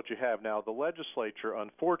that's what you have. Now, the legislature,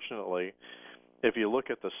 unfortunately, if you look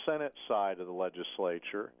at the Senate side of the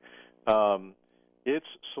legislature, its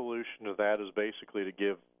solution to that is basically to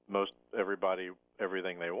give most everybody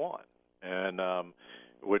everything they want, and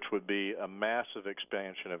which would be a massive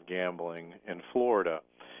expansion of gambling in Florida.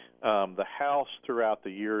 The House throughout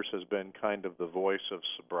the years has been kind of the voice of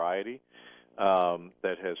sobriety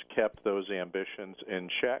that has kept those ambitions in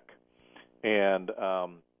check and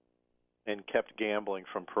kept gambling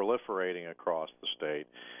from proliferating across the state.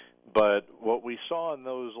 But what we saw in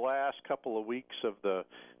those last couple of weeks of the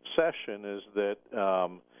session is that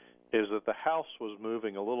the House was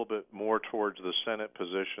moving a little bit more towards the Senate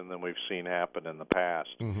position than we've seen happen in the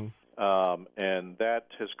past, and that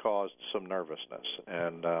has caused some nervousness.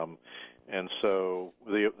 And so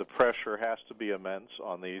the pressure has to be immense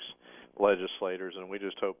on these legislators, and we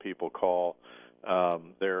just hope people call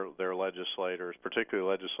their legislators, particularly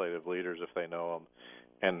legislative leaders if they know them,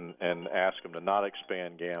 and ask them to not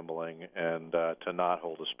expand gambling and to not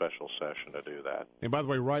hold a special session to do that. And by the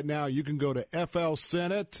way, right now you can go to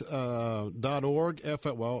flsenate.org.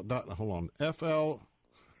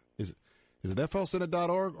 Is it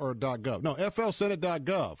flsenate.org or .gov? No,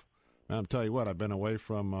 flsenate.gov. I'm telling you what, I've been away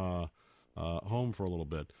from home for a little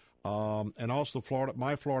bit. And also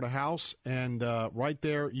My Florida House, and right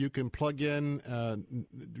there you can plug in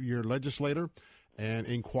your legislator and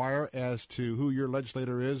inquire as to who your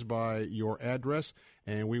legislator is by your address,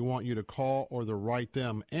 and we want you to call or to write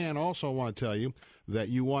them. And also I want to tell you that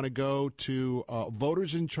you want to go to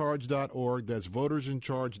votersincharge.org. That's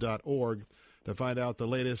votersincharge.org to find out the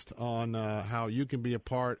latest on how you can be a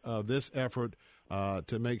part of this effort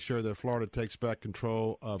to make sure that Florida takes back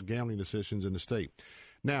control of gambling decisions in the state.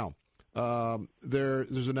 Now,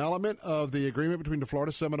 there's an element of the agreement between the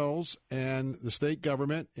Florida Seminoles and the state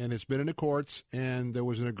government, and it's been in the courts, and there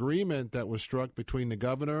was an agreement that was struck between the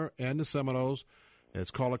governor and the Seminoles.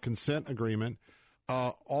 It's called a consent agreement.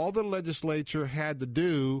 All the legislature had to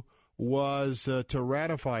do was to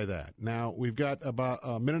ratify that. Now, we've got about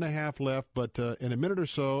a minute and a half left, but in a minute or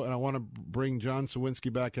so, and I want to bring John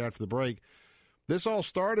Sawinski back after the break, this all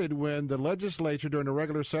started when the legislature, during the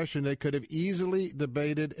regular session, they could have easily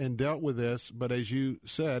debated and dealt with this. But as you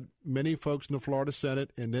said, many folks in the Florida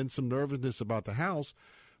Senate, and then some nervousness about the House,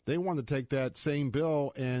 they wanted to take that same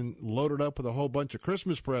bill and load it up with a whole bunch of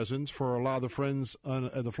Christmas presents for a lot of the friends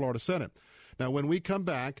at the Florida Senate. Now, when we come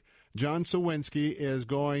back, John Sawinski is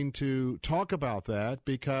going to talk about that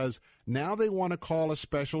because now they want to call a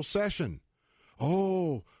special session.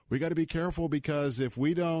 Oh, we got to be careful because if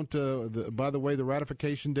we don't, by the way, the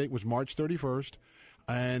ratification date was March 31st,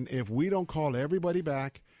 and if we don't call everybody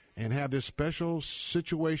back and have this special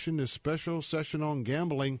situation, this special session on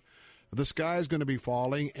gambling, the sky is going to be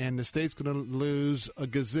falling and the state's going to lose $1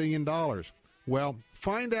 gazillion. Well,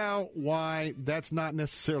 find out why that's not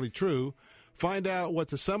necessarily true. Find out what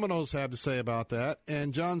the Seminoles have to say about that,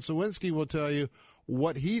 and John Sawinski will tell you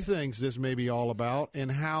what he thinks this may be all about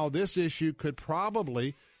and how this issue could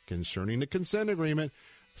probably, concerning the consent agreement,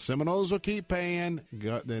 Seminoles will keep paying,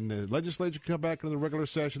 then the legislature can come back into the regular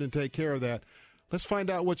session and take care of that. Let's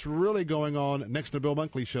find out what's really going on next to the Bill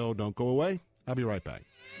Bunkley Show. Don't go away. I'll be right back.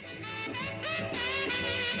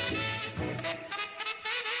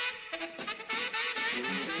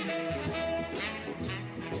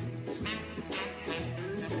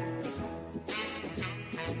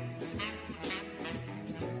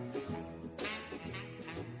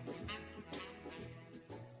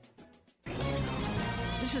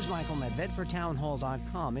 This is Michael Medved for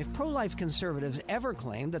Townhall.com. If pro-life conservatives ever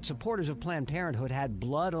claimed that supporters of Planned Parenthood had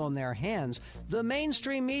blood on their hands, the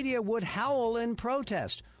mainstream media would howl in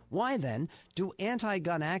protest. Why, then, do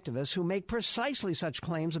anti-gun activists who make precisely such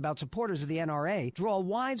claims about supporters of the NRA draw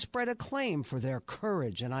widespread acclaim for their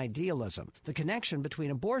courage and idealism? The connection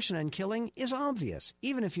between abortion and killing is obvious,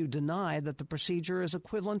 even if you deny that the procedure is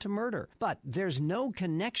equivalent to murder. But there's no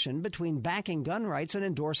connection between backing gun rights and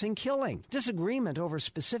endorsing killing. Disagreement over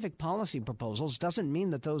specific policy proposals doesn't mean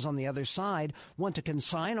that those on the other side want to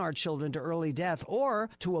consign our children to early death or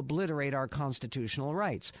to obliterate our constitutional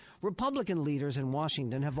rights. Republican leaders in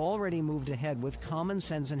Washington have already moved ahead with common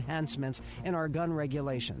sense enhancements in our gun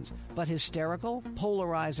regulations. But hysterical,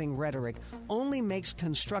 polarizing rhetoric only makes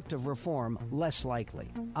constructive reform less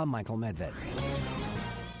likely. I'm Michael Medved.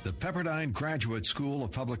 the Pepperdine Graduate School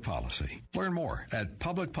of Public Policy. Learn more at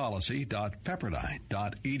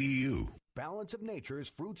publicpolicy.pepperdine.edu. Balance of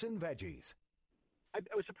Nature's fruits and veggies. I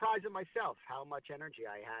was surprised at myself how much energy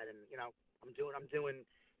I had, and I'm doing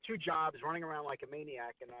 2 jobs, running around like a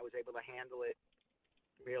maniac, and I was able to handle it.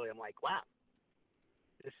 Really, I'm like, wow,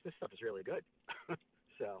 this stuff is really good.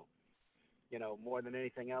 So, more than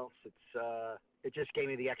anything else, it just gave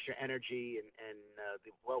me the extra energy and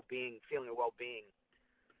the well-being, feeling of well-being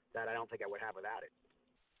that I don't think I would have without it.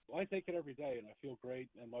 Well, I take it every day, and I feel great.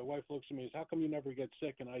 And my wife looks at me and says, how come you never get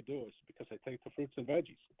sick? And I do. It's because I take the fruits and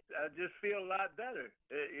veggies. I just feel a lot better.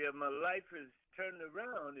 My life is turning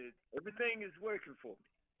around. Everything is working for me.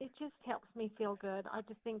 It just helps me feel good. I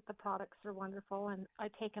just think the products are wonderful, and I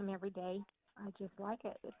take them every day. I just like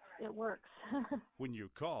it. It works. When you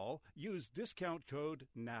call, use discount code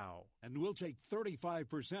NOW, and we'll take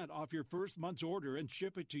 35% off your first month's order and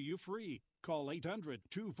ship it to you free. Call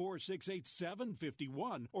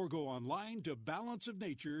 800-246-8751 or go online to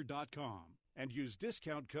balanceofnature.com and use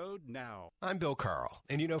discount code NOW. I'm Bill Carl,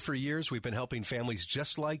 and for years we've been helping families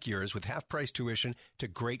just like yours with half-price tuition to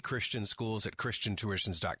great Christian schools at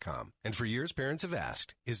ChristianTuitions.com. And for years, parents have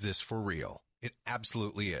asked, is this for real? It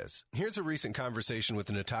absolutely is. Here's a recent conversation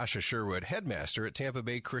with Natasha Sherwood, headmaster at Tampa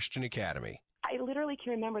Bay Christian Academy. I literally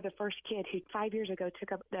can remember the first kid who 5 years ago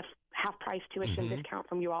took up the half-price tuition discount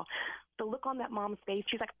from you all. The look on that mom's face,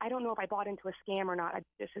 she's like, I don't know if I bought into a scam or not. And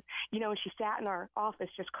she sat in our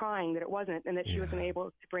office just crying that it wasn't and that she wasn't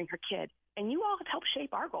able to bring her kid. And you all have helped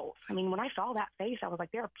shape our goals. I mean, when I saw that face, I was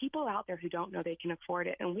like, there are people out there who don't know they can afford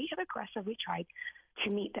it. And we have aggressively tried to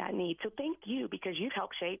meet that need. So thank you, because you've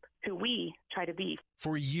helped shape who we try to be.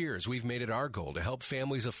 For years, we've made it our goal to help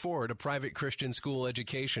families afford a private Christian school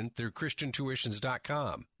education through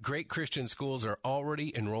ChristianTuitions.com. Great Christian schools are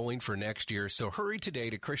already enrolling for next year, so hurry today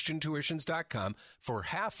to ChristianTuitions.com for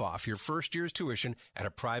half off your first year's tuition at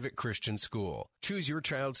a private Christian school. Choose your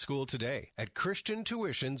child's school today at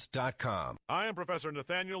ChristianTuitions.com. I am Professor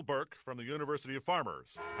Nathaniel Burke from the University of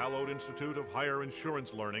Farmers, Hallowed Institute of Higher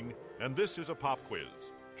Insurance Learning, and this is a pop quiz.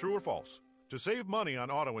 True or false? To save money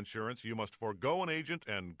on auto insurance, you must forego an agent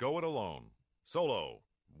and go it alone. Solo.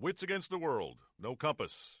 Wits against the world. No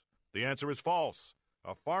compass. The answer is false.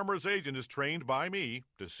 A farmer's agent is trained by me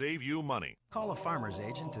to save you money. Call a farmer's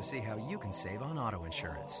agent to see how you can save on auto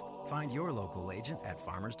insurance. Find your local agent at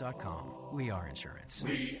farmers.com. We are insurance.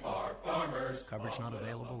 We are farmers. Coverage not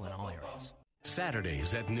available in all areas.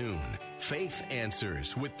 Saturdays at noon, Faith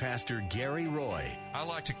Answers with Pastor Gary Roy. I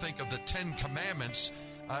like to think of the 10 Commandments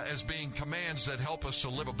as being commands that help us to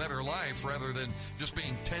live a better life rather than just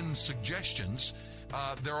being 10 suggestions.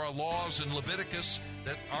 There are laws in Leviticus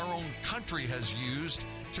that our own country has used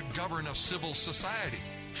to govern a civil society.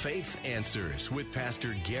 Faith Answers with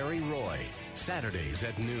Pastor Gary Roy. Saturdays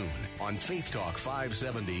at noon on Faith Talk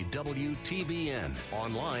 570 WTBN.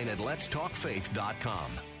 Online at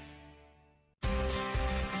letstalkfaith.com.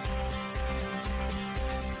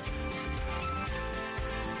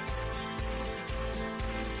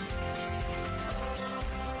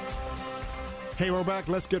 Hey, we're back.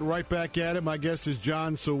 Let's get right back at it. My guest is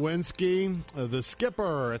John Sawinski, the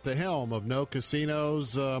skipper at the helm of No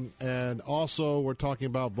Casinos. And also, we're talking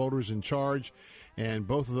about Voters in Charge. And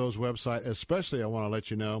both of those websites, especially I want to let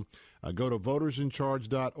you know, go to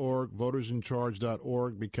votersincharge.org,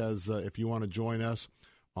 votersincharge.org, because if you want to join us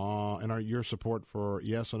and your support for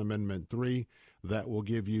Yes on Amendment 3, that will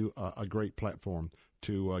give you a great platform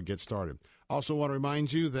to get started. Also want to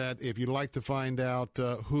remind you that if you'd like to find out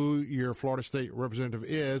who your Florida State Representative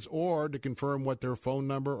is or to confirm what their phone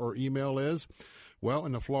number or email is, well,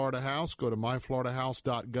 in the Florida House, go to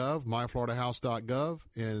myfloridahouse.gov, myfloridahouse.gov.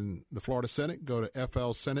 In the Florida Senate, go to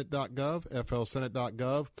flsenate.gov,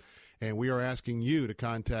 flsenate.gov. And we are asking you to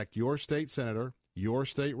contact your state senator, your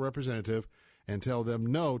state representative, and tell them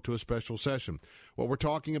no to a special session. What we're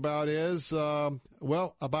talking about is, about a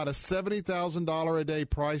 $70,000 a day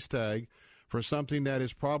price tag for something that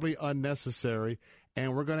is probably unnecessary.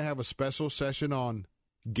 And we're going to have a special session on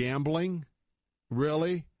gambling.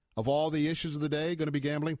 Really? Of all the issues of the day, going to be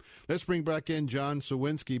gambling? Let's bring back in John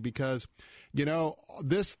Sawinski because,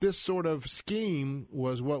 this sort of scheme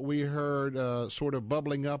was what we heard sort of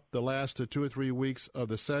bubbling up the last 2 or 3 weeks of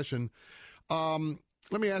the session.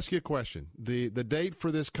 Let me ask you a question. The date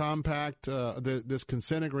for this compact, this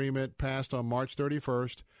consent agreement passed on March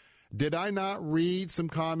 31st. Did I not read some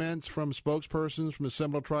comments from spokespersons from the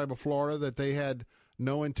Seminole Tribe of Florida that they had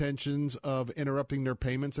no intentions of interrupting their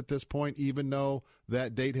payments at this point, even though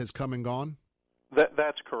that date has come and gone?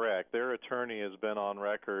 That's correct. Their attorney has been on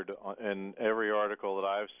record in every article that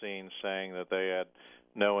I've seen saying that they had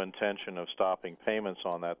no intention of stopping payments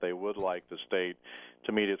on that. They would like the state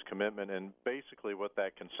to meet its commitment. And basically what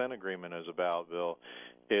that consent agreement is about, Bill,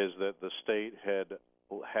 is that the state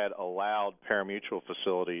had allowed pari-mutuel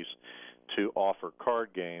facilities to offer card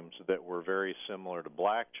games that were very similar to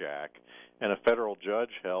blackjack, and a federal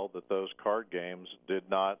judge held that those card games did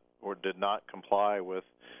not comply with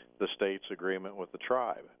the state's agreement with the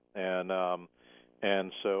tribe.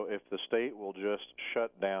 And so if the state will just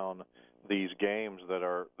shut down these games that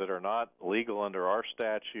are not legal under our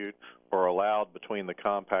statute or allowed between the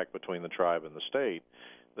compact between the tribe and the state,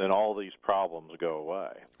 then all these problems go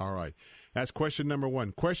away. All right. That's question number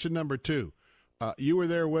one. Question number two. You were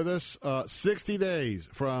there with us 60 days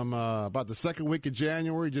from about the second week of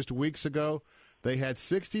January, just weeks ago. They had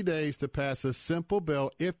 60 days to pass a simple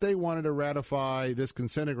bill. If they wanted to ratify this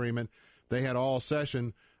consent agreement, they had all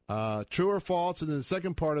session. True or false? And then the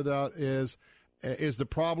second part of that is the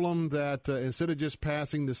problem that instead of just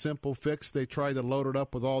passing the simple fix, they tried to load it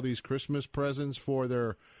up with all these Christmas presents for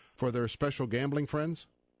their special gambling friends?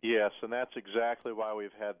 Yes, and that's exactly why we've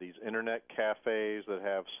had these internet cafes that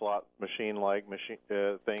have slot machine-like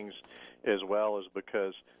things, as well as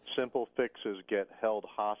because simple fixes get held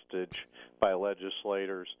hostage by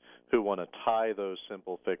legislators who want to tie those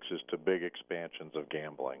simple fixes to big expansions of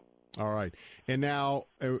gambling. All right. And now,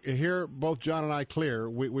 here, both John and I clear,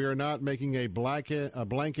 we are not making a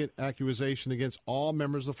blanket accusation against all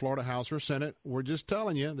members of the Florida House or Senate. We're just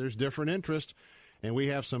telling you there's different interests, and we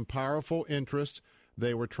have some powerful interests.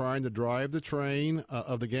 They were trying to drive the train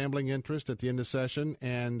of the gambling interest at the end of session,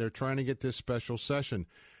 and they're trying to get this special session.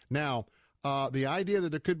 Now, the idea that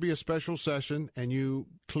there could be a special session, and you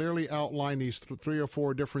clearly outline these 3 or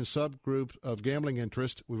 4 different subgroups of gambling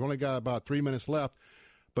interest. We've only got about 3 minutes left.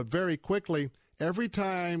 But very quickly, every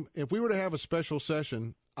time, if we were to have a special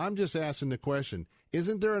session, I'm just asking the question,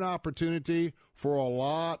 isn't there an opportunity for a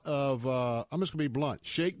lot of, I'm just going to be blunt,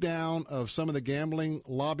 shakedown of some of the gambling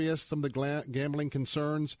lobbyists, some of the gambling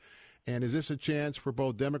concerns? And is this a chance for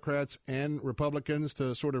both Democrats and Republicans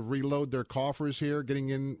to sort of reload their coffers here,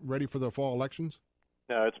 getting in ready for the fall elections?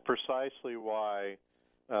 No, it's precisely why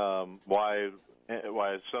some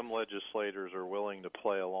legislators are willing to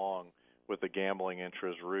play along with the gambling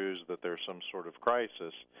interest ruse that there's some sort of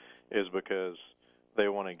crisis, is because they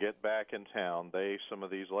want to get back in town. Some of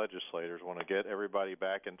these legislators want to get everybody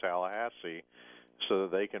back in Tallahassee so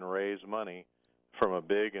that they can raise money from a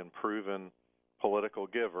big and proven political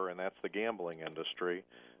giver, and that's the gambling industry,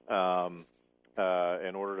 in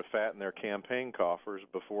order to fatten their campaign coffers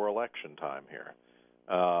before election time here.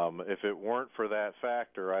 If it weren't for that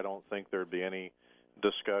factor, I don't think there'd be any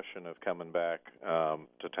discussion of coming back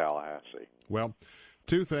to Tallahassee. Well,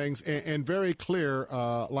 2 things, and very clear,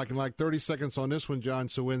 like 30 seconds on this one, John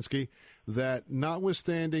Sawinski, that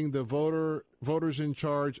notwithstanding the voters in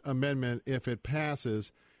charge amendment, if it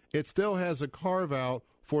passes, it still has a carve-out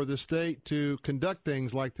for the state to conduct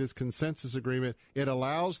things like this consensus agreement. It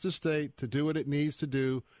allows the state to do what it needs to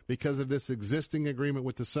do because of this existing agreement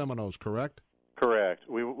with the Seminoles, correct? Correct.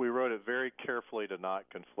 We wrote it very carefully to not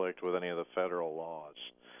conflict with any of the federal laws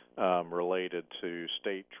related to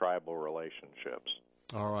state-tribal relationships.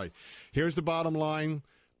 All right. Here's the bottom line.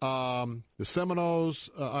 The Seminoles,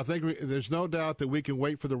 I think there's no doubt that we can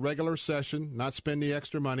wait for the regular session, not spend the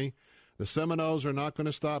extra money. The Seminoles are not going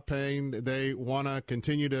to stop paying. They want to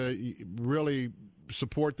continue to really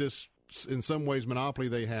support this, in some ways, monopoly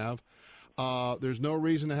they have. There's no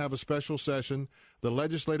reason to have a special session. The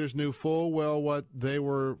legislators knew full well what they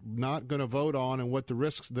were not going to vote on and what the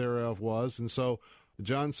risks thereof was. And so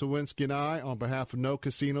John Sawinski and I, on behalf of No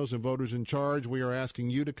Casinos and Voters in Charge, we are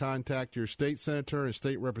asking you to contact your state senator and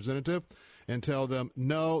state representative and tell them,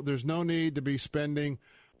 no, there's no need to be spending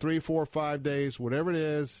 3, 4, 5 days, whatever it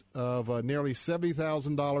is, of nearly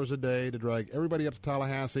 $70,000 a day to drag everybody up to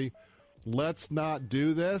Tallahassee. Let's not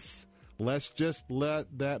do this. Let's just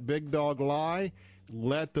let that big dog lie.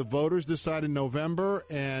 Let the voters decide in November,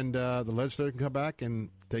 and the legislature can come back and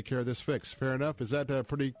take care of this fix. Fair enough? Is that a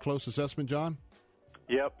pretty close assessment, John?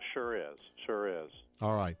 Yep, sure is. Sure is.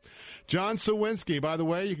 All right. John Sawinski, by the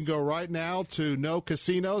way, you can go right now to No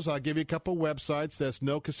Casinos. I'll give you a couple websites. That's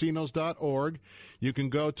nocasinos.org. You can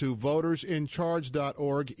go to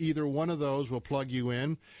votersincharge.org. Either one of those will plug you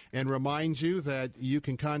in and remind you that you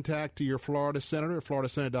can contact your Florida senator at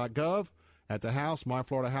floridasenate.gov, at the House,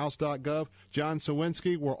 myfloridahouse.gov. John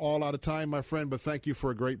Sawinski, we're all out of time, my friend, but thank you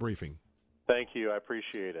for a great briefing. Thank you. I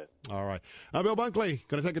appreciate it. All right. I'm Bill Bunkley.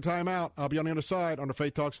 Going to take a time out. I'll be on the other side on the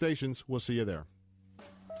Faith Talk stations. We'll see you there.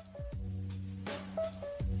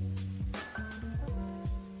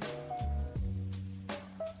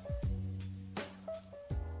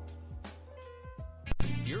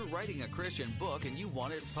 writing a Christian book and you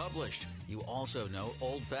want it published. You also know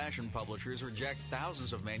old-fashioned publishers reject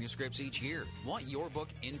thousands of manuscripts each year. Want your book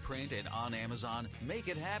in print and on Amazon? Make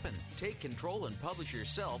it happen. Take control and publish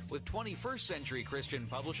yourself with 21st Century Christian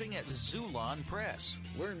Publishing at Zulon Press.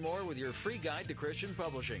 Learn more with your free guide to Christian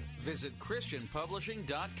publishing. Visit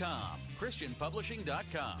ChristianPublishing.com.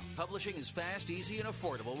 ChristianPublishing.com. Publishing is fast, easy, and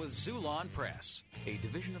affordable with Zulon Press, a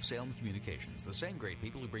division of Salem Communications, the same great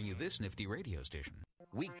people who bring you this nifty radio station.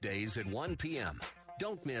 Weekdays at 1 p.m.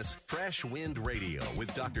 Don't miss Fresh Wind Radio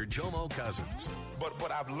with Dr. Jomo Cousins.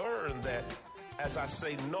 But I've learned that as I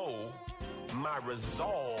say no, my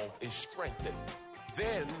resolve is strengthened.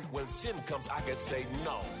 Then when sin comes, I can say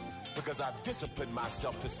no because I've disciplined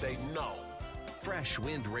myself to say no. Fresh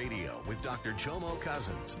Wind Radio with Dr. Jomo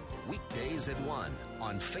Cousins. Weekdays at 1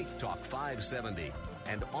 on Faith Talk 570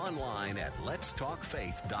 and online at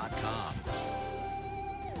letstalkfaith.com.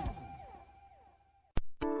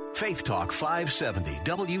 Faith Talk 570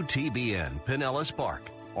 WTBN Pinellas Park.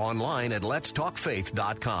 Online at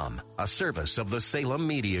letstalkfaith.com, a service of the Salem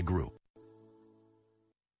Media Group.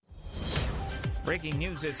 Breaking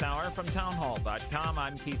news this hour from townhall.com.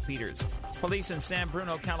 I'm Keith Peters. Police in San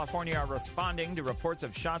Bruno, California are responding to reports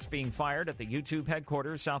of shots being fired at the YouTube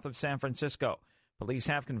headquarters south of San Francisco. Police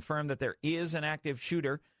have confirmed that there is an active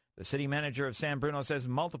shooter. The city manager of San Bruno says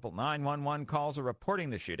multiple 911 calls are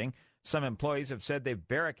reporting the shooting. Some employees have said they've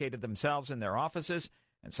barricaded themselves in their offices,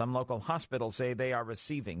 and some local hospitals say they are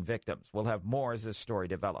receiving victims. We'll have more as this story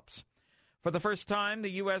develops. For the first time, the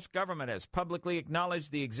U.S. government has publicly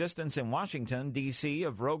acknowledged the existence in Washington, D.C.,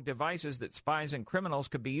 of rogue devices that spies and criminals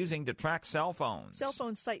could be using to track cell phones. Cell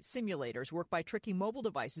phone site simulators work by tricking mobile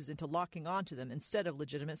devices into locking onto them instead of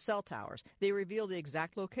legitimate cell towers. They reveal the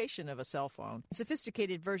exact location of a cell phone.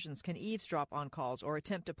 Sophisticated versions can eavesdrop on calls or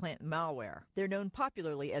attempt to plant malware. They're known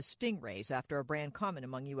popularly as stingrays, after a brand common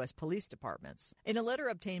among U.S. police departments. In a letter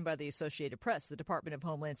obtained by the Associated Press, the Department of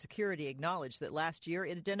Homeland Security acknowledged that last year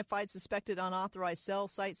it identified suspected unauthorized cell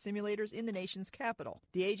site simulators in the nation's capital.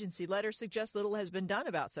 The agency letter suggests little has been done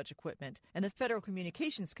about such equipment, and the Federal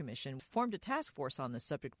Communications Commission formed a task force on this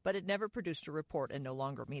subject, but it never produced a report and no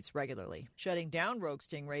longer meets regularly. Shutting down rogue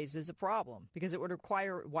stingrays is a problem because it would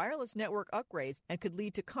require wireless network upgrades and could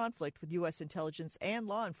lead to conflict with U.S. intelligence and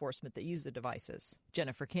law enforcement that use the devices.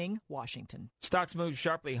 Jennifer King, Washington. Stocks moved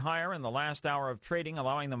sharply higher in the last hour of trading,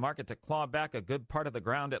 allowing the market to claw back a good part of the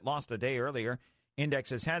ground it lost a day earlier.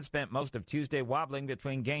 Indexes had spent most of Tuesday wobbling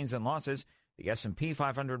between gains and losses. The S&P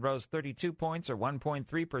 500 rose 32 points, or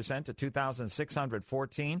 1.3%, to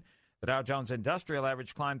 2,614. The Dow Jones Industrial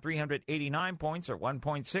Average climbed 389 points, or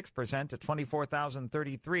 1.6%, to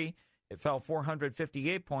 24,033. It fell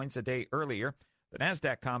 458 points a day earlier. The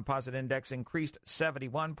Nasdaq Composite Index increased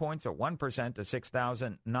 71 points, or 1%, to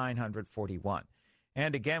 6,941.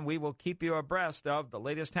 And again, we will keep you abreast of the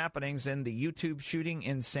latest happenings in the YouTube shooting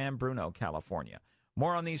in San Bruno, California.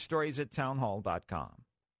 More on these stories at townhall.com.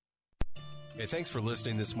 Hey, thanks for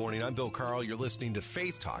listening this morning. I'm Bill Carl. You're listening to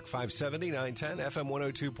Faith Talk, 570, 910, FM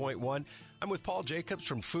 102.1. I'm with Paul Jacobs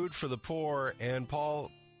from Food for the Poor. And Paul,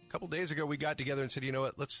 a couple days ago, we got together and said, you know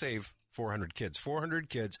what, let's save 400 kids. 400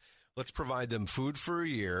 kids, let's provide them food for a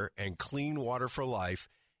year and clean water for life.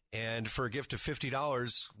 And for a gift of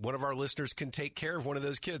 $50, one of our listeners can take care of one of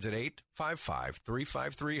those kids at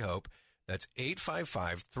 855-353-HOPE. That's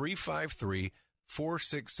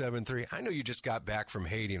 855-353-4673. I know you just got back from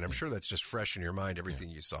Haiti, and I'm sure that's just fresh in your mind, everything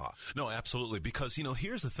you saw. No, absolutely. Because,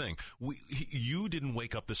 here's the thing. You didn't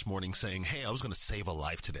wake up this morning saying, hey, I was going to save a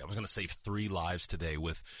life today. I was going to save 3 lives today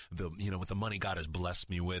with with the money God has blessed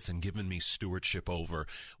me with and given me stewardship over.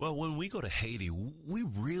 Well, when we go to Haiti, we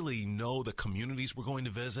really know the communities we're going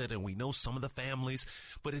to visit, and we know some of the families,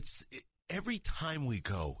 but every time we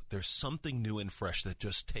go, there's something new and fresh that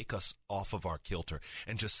just take us off of our kilter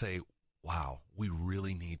and just say, wow, we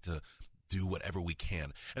really need to do whatever we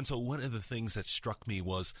can. And so one of the things that struck me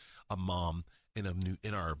was a mom in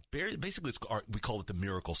our basically we call it the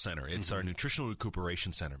Miracle Center. It's our nutritional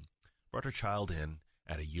recuperation center. Brought her child in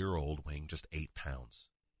at a year old weighing just 8 pounds.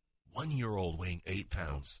 1 year old weighing 8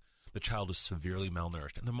 pounds. The child was severely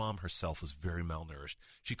malnourished, and the mom herself was very malnourished.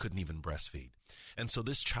 She couldn't even breastfeed. And so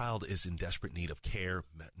this child is in desperate need of care,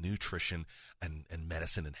 nutrition, and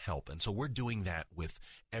medicine and help. And so we're doing that with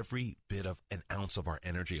every bit of an ounce of our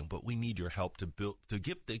energy. But we need your help to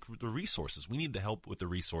give the resources. We need the help with the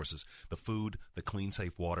resources, the food, the clean,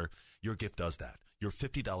 safe water. Your gift does that. Your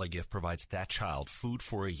 $50 gift provides that child food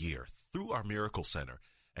for a year through our Miracle Center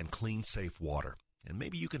and clean, safe water. And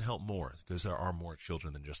maybe you can help more because there are more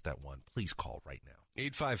children than just that one. Please call right now.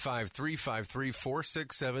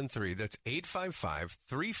 855-353-4673. That's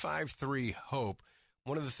 855-353-HOPE.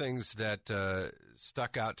 One of the things that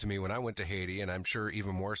stuck out to me when I went to Haiti, and I'm sure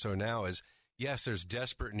even more so now, is yes, there's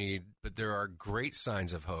desperate need, but there are great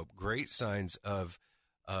signs of hope, great signs of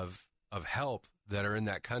help that are in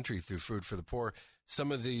that country through Food for the Poor.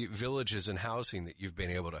 Some of the villages and housing that you've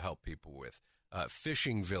been able to help people with,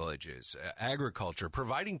 fishing villages, agriculture,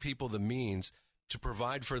 providing people the means to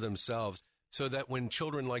provide for themselves so that when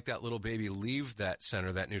children like that little baby leave that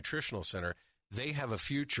center, that nutritional center, they have a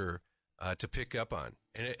future to pick up on.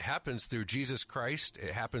 And it happens through Jesus Christ.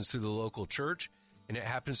 It happens through the local church. And it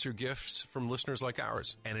happens through gifts from listeners like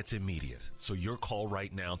ours. And it's immediate. So your call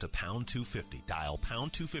right now to pound 250. Dial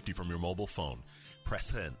pound 250 from your mobile phone.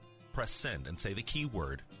 Press send, and say the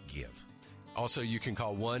keyword give. Also, you can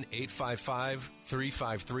call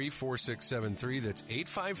 1-855-353-4673. That's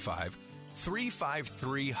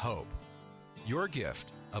 855-353-HOPE. Your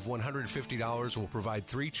gift of $150 will provide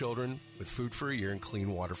 3 children with food for a year and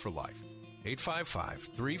clean water for life.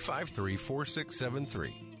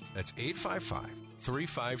 855-353-4673. That's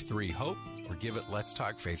 855-353-HOPE, or give at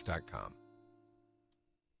letstalkfaith.com.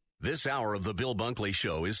 This hour of the Bill Bunkley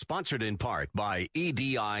Show is sponsored in part by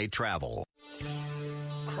EDI Travel.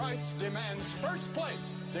 Christ demands first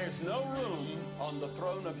place. There's no room on the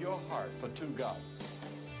throne of your heart for two gods.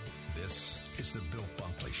 This is the Bill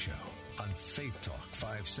Bunkley Show on Faith Talk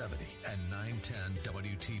 570 and 910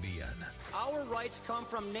 WTBN. Our rights come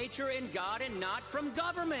from nature and God and not from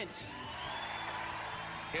government.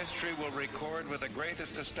 History will record with the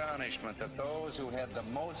greatest astonishment that those who had the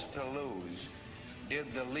most to lose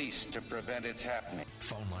did the least to prevent its happening.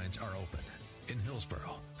 Phone lines are open. In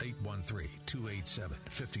Hillsborough,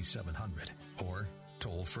 813-287-5700 or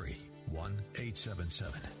toll free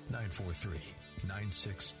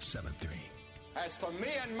 1-877-943-9673. As for me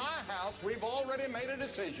and my house, we've already made a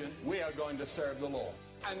decision. We are going to serve the Lord.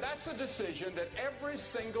 And that's a decision that every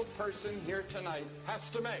single person here tonight has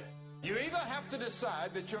to make. You either have to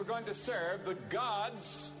decide that you're going to serve the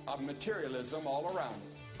gods of materialism all around you,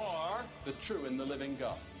 or the true and the living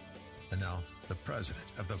God. And now, the president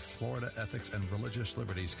of the Florida Ethics and Religious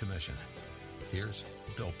Liberties Commission. Here's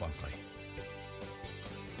Bill Bunkley.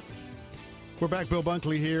 We're back. Bill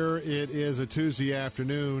Bunkley here. It is a Tuesday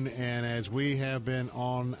afternoon, and as we have been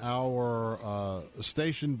on our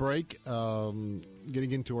station break,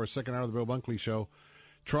 getting into our second hour of the Bill Bunkley Show,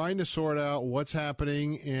 trying to sort out what's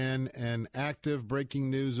happening in an active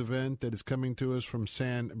breaking news event that is coming to us from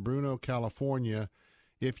San Bruno, California,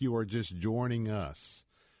 if you are just joining us.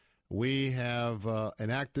 We have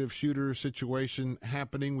an active shooter situation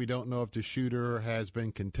happening. We don't know if the shooter has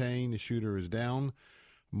been contained. The shooter is down.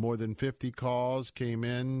 More than 50 calls came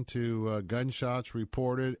in to gunshots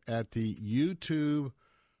reported at the YouTube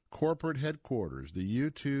corporate headquarters. The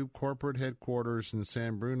YouTube corporate headquarters in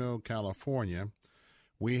San Bruno, California.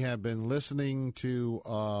 We have been listening to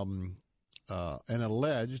an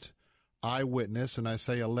alleged eyewitness, and I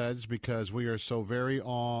say alleged because we are so very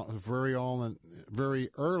early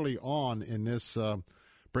on in this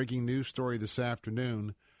breaking news story this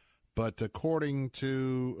afternoon. But according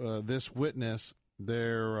to this witness,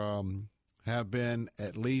 there have been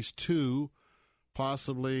at least 2,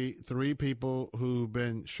 possibly 3 people who've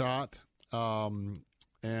been shot, and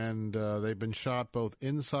they've been shot both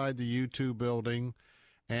inside the U2 building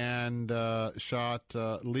and shot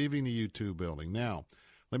leaving the U2 building. Now,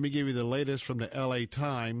 let me give you the latest from the L.A.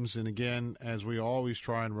 Times. And again, as we always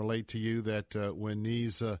try and relate to you, that when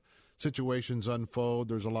these situations unfold,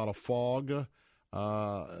 there's a lot of fog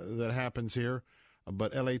that happens here.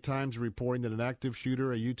 But L.A. Times reporting that an active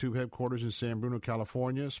shooter at YouTube headquarters in San Bruno,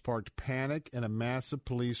 California, sparked panic and a massive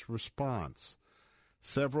police response.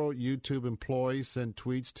 Several YouTube employees sent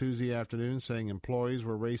tweets Tuesday afternoon saying employees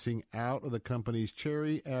were racing out of the company's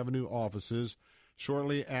Cherry Avenue offices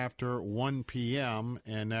shortly after 1 p.m.,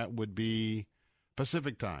 and that would be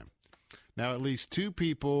Pacific time. Now, at least 2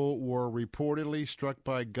 people were reportedly struck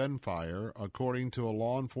by gunfire, according to a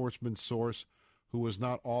law enforcement source who was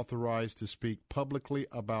not authorized to speak publicly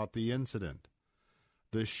about the incident.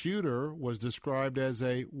 The shooter was described as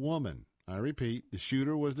a woman. I repeat, the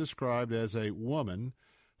shooter was described as a woman.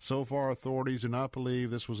 So far, authorities do not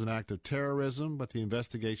believe this was an act of terrorism, but the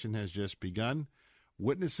investigation has just begun.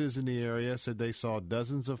 Witnesses in the area said they saw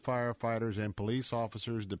dozens of firefighters and police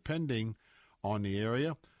officers depending on the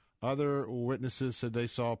area. Other witnesses said they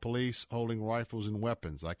saw police holding rifles and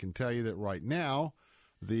weapons. I can tell you that right now,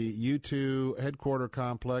 the U2 headquarter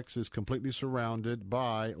complex is completely surrounded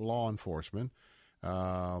by law enforcement.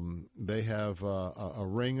 They have a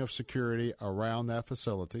ring of security around that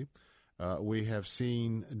facility. We have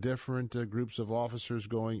seen different groups of officers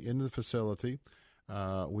going into the facility.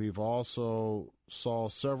 We've also saw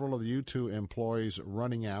several of the U2 employees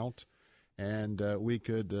running out, and we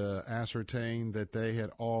could ascertain that they had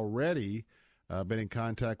already been in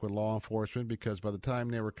contact with law enforcement, because by the time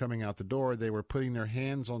they were coming out the door, they were putting their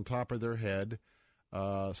hands on top of their head,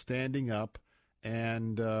 standing up,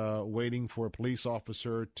 and waiting for a police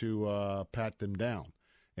officer to pat them down.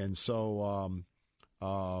 And so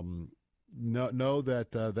know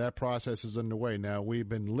that that process is underway. Now, we've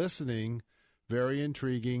been listening, very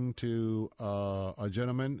intriguing, to a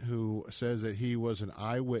gentleman who says that he was an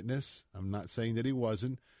eyewitness. I'm not saying that he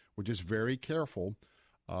wasn't. We're just very careful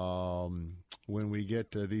when we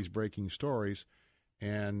get to these breaking stories.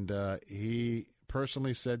 And he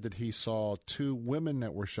personally said that he saw 2 women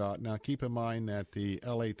that were shot. Now, keep in mind that the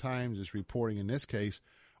L.A. Times is reporting in this case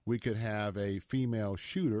we could have a female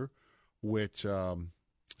shooter, which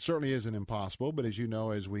certainly isn't impossible. But as you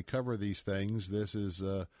know, as we cover these things, this is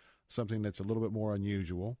something that's a little bit more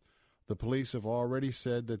unusual. The police have already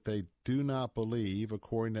said that they do not believe,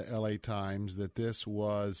 according to L.A. Times, that this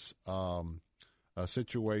was a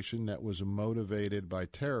situation that was motivated by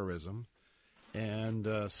terrorism. And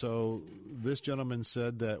so this gentleman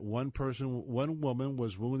said that one woman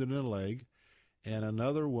was wounded in the leg, and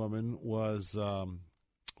another woman was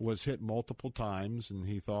hit multiple times, and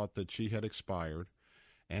he thought that she had expired.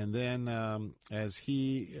 And then as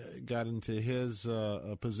he got into his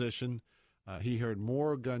position, he heard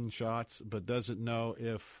more gunshots, but doesn't know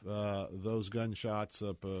if those gunshots,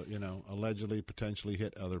 allegedly potentially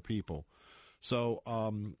hit other people. So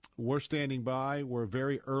we're standing by. We're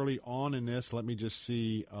very early on in this. Let me just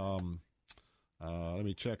see. Let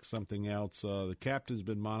me check something else. The captain's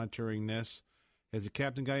been monitoring this. Has the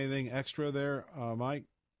captain got anything extra there, Mike?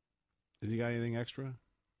 Has he got anything extra?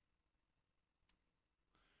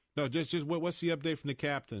 No, just what's the update from the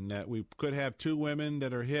captain? That we could have 2 women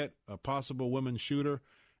that are hit, a possible woman shooter,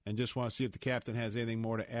 and just want to see if the captain has anything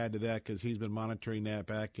more to add to that, because he's been monitoring that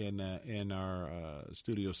back in our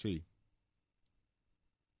Studio C.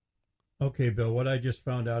 Okay, Bill, what I just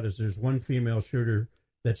found out is there's one female shooter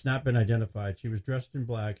that's not been identified. She was dressed in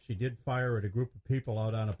black. She did fire at a group of people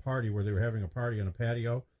out on a party where they were having a party on a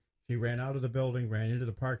patio. She ran out of the building, ran into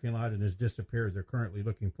the parking lot, and has disappeared. They're currently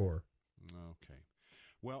looking for her. Okay.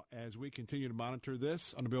 Well, as we continue to monitor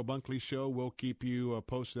this on the Bill Bunkley Show, we'll keep you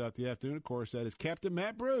posted out the afternoon. Of course, that is Captain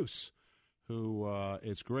Matt Bruce, who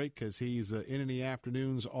it's great because he's in the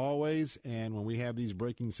afternoons always, and when we have these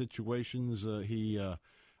breaking situations, he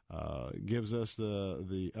gives us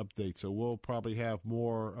the update. So we'll probably have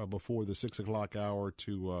more before the 6 o'clock hour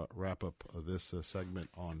to wrap up this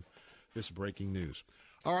segment on this breaking news.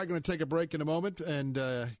 All right, going to take a break in a moment and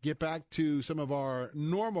get back to some of our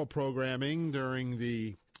normal programming during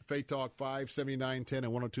the Faith Talk 570, 910,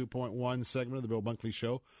 and 102.1 segment of the Bill Bunkley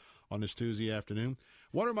Show on this Tuesday afternoon.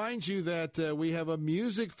 I want to remind you that we have a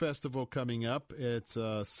music festival coming up. It's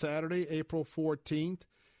Saturday, April 14th.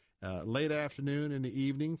 Late afternoon and the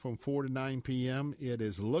evening from 4 to 9 p.m. It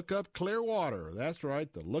is Look Up Clearwater. That's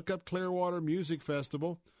right, the Look Up Clearwater Music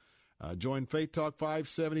Festival. Join Faith Talk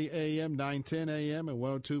 570 AM, 910 AM, and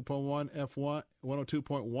 102.1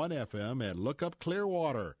 FM at Look Up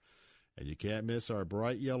Clearwater. And you can't miss our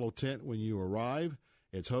bright yellow tent when you arrive.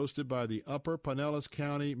 It's hosted by the Upper Pinellas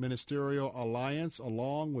County Ministerial Alliance,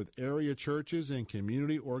 along with area churches and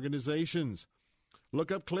community organizations.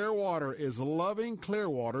 Look Up Clearwater is loving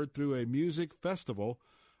Clearwater through a music festival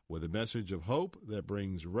with a message of hope that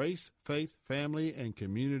brings race, faith, family, and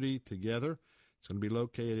community together. It's going to be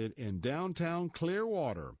located in downtown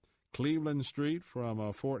Clearwater, Cleveland Street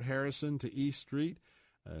from Fort Harrison to East Street.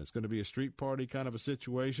 It's going to be a street party kind of a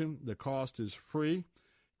situation. The cost is free.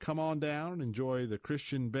 Come on down and enjoy the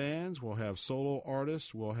Christian bands. We'll have solo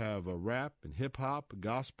artists. We'll have a rap and hip-hop,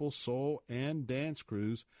 gospel, soul, and dance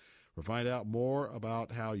crews. We'll find out more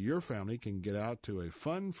about how your family can get out to a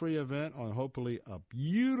fun-free event on hopefully a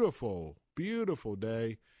beautiful, beautiful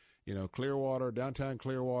day. You know, Clearwater, downtown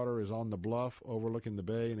Clearwater is on the bluff overlooking the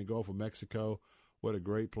bay in the Gulf of Mexico. What a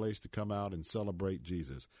great place to come out and celebrate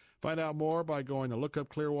Jesus. Find out more by going to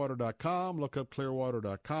lookupclearwater.com,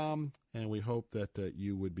 lookupclearwater.com, and we hope that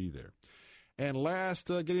you would be there. And last,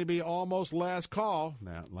 getting to be almost last call,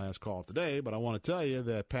 not last call today, but I want to tell you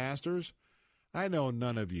that pastors, I know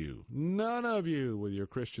none of you with your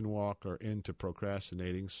Christian walk are into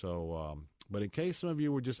procrastinating. So, but in case some of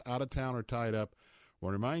you were just out of town or tied up, I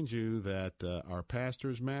want to remind you that our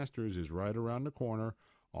Pastor's Masters is right around the corner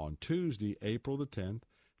on Tuesday, April the 10th.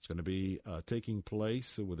 It's going to be taking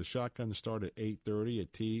place with a shotgun start at 8:30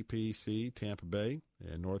 at TPC Tampa Bay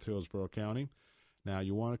in North Hillsborough County. Now,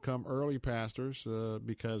 you want to come early, pastors,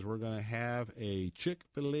 because we're going to have a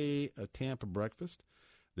Chick-fil-A Tampa breakfast.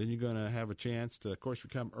 Then you're going to have a chance to, of course, if you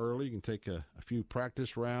come early, you can take a few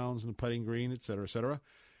practice rounds in the putting green, et cetera, et cetera.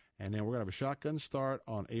 And then we're going to have a shotgun start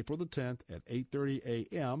on April the 10th at 8:30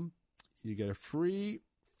 a.m. You get a free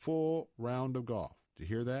full round of golf. Did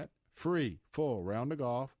you hear that? Free full round of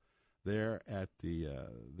golf there at the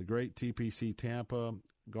great TPC Tampa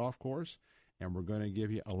golf course. And we're going to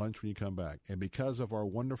give you a lunch when you come back. And because of our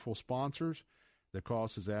wonderful sponsors, the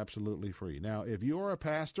cost is absolutely free. Now, if you are a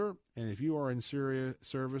pastor and if you are in Syria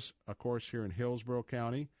service, of course, here in Hillsborough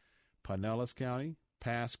County, Pinellas County,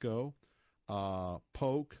 Pasco,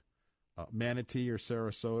 Polk, Manatee or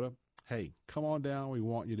Sarasota, hey, come on down. We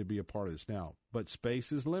want you to be a part of this now. But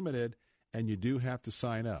space is limited, and you do have to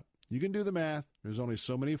sign up. You can do the math. There's only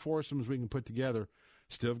so many foursomes we can put together.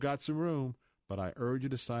 Still got some room, but I urge you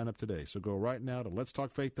to sign up today. So go right now to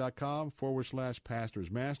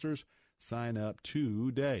letstalkfaith.com/pastorsmasters. Sign up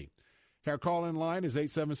today. Our call-in line is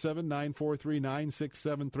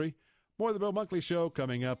 877-943-9673. More of the Bill Bunkley Show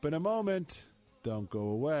coming up in a moment. Don't go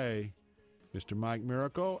away. Mr. Mike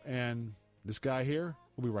Miracle and this guy here.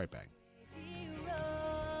 We'll be right back.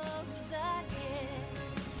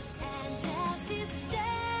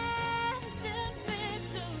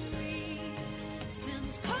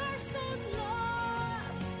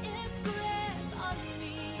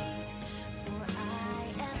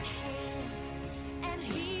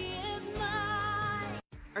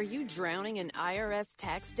 Are you drowning in IRS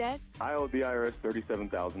tax debt? I owe the IRS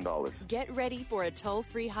 $37,000. Get ready for a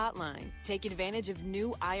toll-free hotline. Take advantage of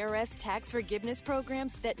new IRS tax forgiveness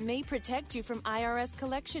programs that may protect you from IRS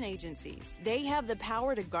collection agencies. They have the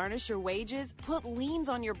power to garnish your wages, put liens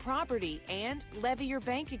on your property, and levy your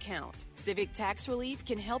bank account. Civic Tax Relief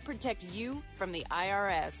can help protect you from the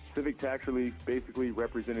IRS. Civic Tax Relief basically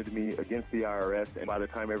represented me against the IRS, and by the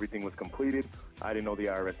time everything was completed, I didn't owe the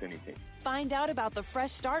IRS anything. Find out about the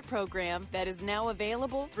Fresh Start program that is now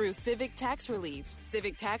available through Civic Tax Relief.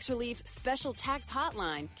 Civic Tax Relief's special tax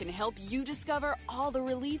hotline can help you discover all the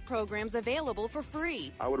relief programs available for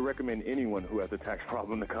free. I would recommend anyone who has a tax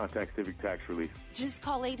problem to contact Civic Tax Relief. Just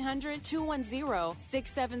call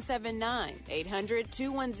 800-210-6779.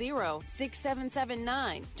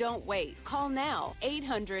 800-210-6779. Don't wait. Call now.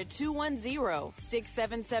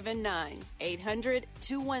 800-210-6779.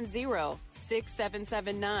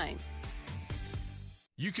 800-210-6779.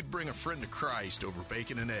 You could bring a friend to Christ over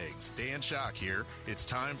bacon and eggs. Dan Schock here. It's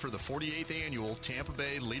time for the 48th annual Tampa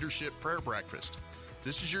Bay Leadership Prayer Breakfast.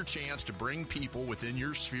 This is your chance to bring people within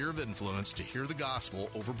your sphere of influence to hear the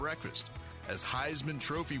gospel over breakfast. As Heisman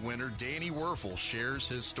Trophy winner Danny Werfel shares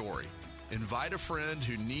his story. Invite a friend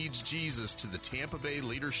who needs Jesus to the Tampa Bay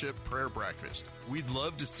Leadership Prayer Breakfast. We'd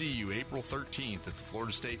love to see you April 13th at the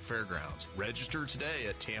Florida State Fairgrounds. Register today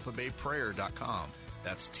at TampaBayPrayer.com.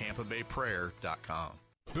 That's TampaBayPrayer.com.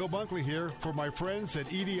 Bill Bunkley here for my friends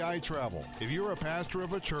at EDI Travel. If you're a pastor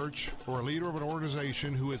of a church or a leader of an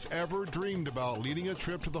organization who has ever dreamed about leading a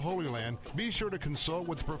trip to the Holy Land, be sure to consult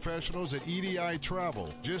with the professionals at EDI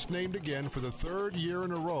Travel, just named again for the third year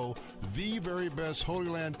in a row, the very best Holy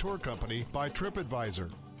Land tour company by TripAdvisor.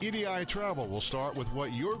 EDI Travel will start with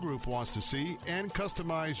what your group wants to see and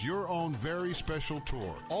customize your own very special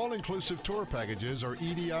tour. All-inclusive tour packages are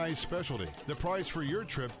EDI's specialty. The price for your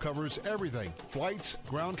trip covers everything: flights,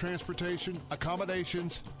 ground transportation,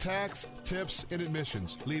 accommodations, tax, tips, and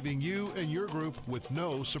admissions, leaving you and your group with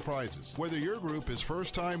no surprises. Whether your group is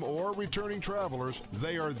first-time or returning travelers,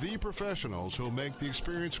 they are the professionals who will make the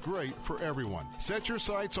experience great for everyone. Set your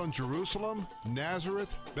sights on Jerusalem,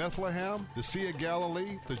 Nazareth, Bethlehem, the Sea of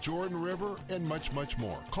Galilee, the Jordan River, and much, much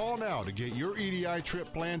more. Call now to get your EDI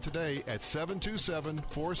trip planned today at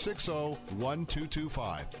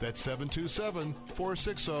 727-460-1225. That's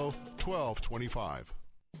 727-460-1225.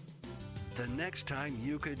 The next time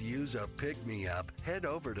you could use a pick-me-up, head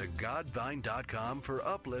over to godvine.com for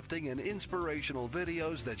uplifting and inspirational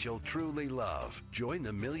videos that you'll truly love. Join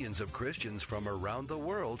the millions of Christians from around the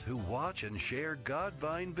world who watch and share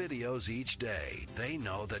Godvine videos each day. They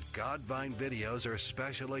know that Godvine videos are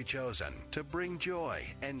specially chosen to bring joy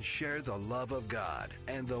and share the love of God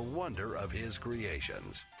and the wonder of His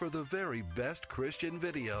creations. For the very best Christian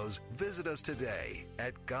videos, visit us today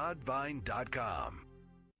at godvine.com.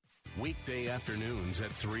 Weekday afternoons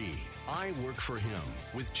at 3. I Work for Him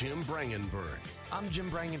with Jim Brangenberg. I'm Jim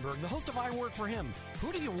Brangenberg, the host of I Work for Him.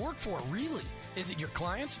 Who do you work for, really? Is it your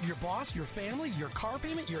clients, your boss, your family, your car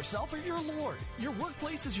payment, yourself, or your Lord? Your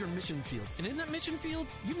workplace is your mission field. And in that mission field,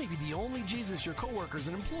 you may be the only Jesus your coworkers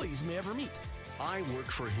and employees may ever meet. I Work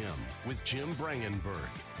for Him with Jim Brangenberg.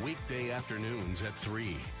 Weekday afternoons at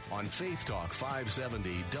 3 on Faith Talk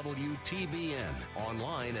 570 WTBN.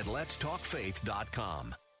 Online at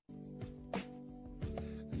letstalkfaith.com.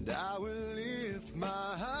 And I will lift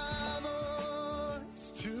my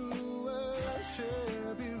voice to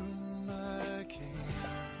worship you, my King.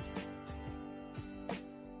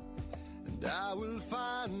 And I will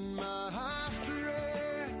find my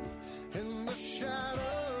strength in the shadow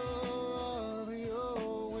of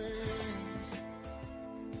your wings.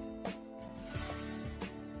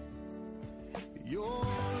 Your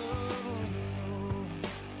love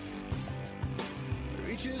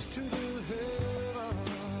reaches to the heavens.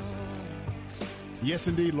 Yes,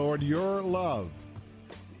 indeed, Lord, your love,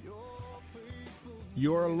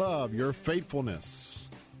 your faithfulness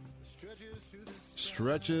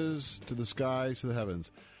stretches to the skies, to the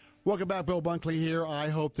heavens. Welcome back, Bill Bunkley here. I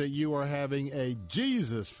hope that you are having a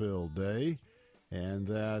Jesus-filled day and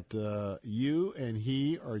that you and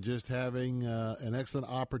he are just having an excellent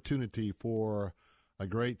opportunity for a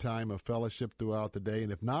great time of fellowship throughout the day.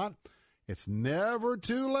 And if not, it's never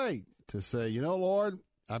too late to say, you know, Lord,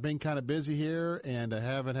 I've been kind of busy here and I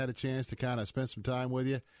haven't had a chance to kind of spend some time with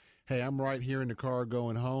you. Hey, I'm right here in the car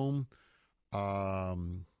going home.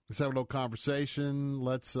 Let's have a little conversation.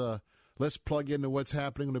 Let's plug into what's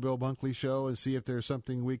happening on the Bill Bunkley Show and see if there's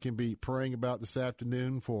something we can be praying about this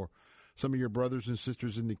afternoon for some of your brothers and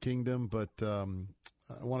sisters in the kingdom. But I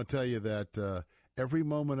want to tell you that every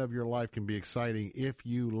moment of your life can be exciting if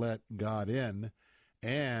you let God in,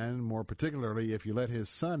 and more particularly if you let his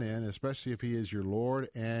Son in, especially if he is your Lord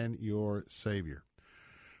and your Savior.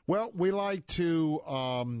 Well, we like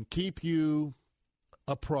to keep you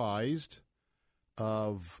apprised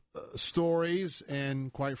of stories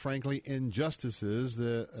and, quite frankly, injustices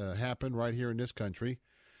that happen right here in this country.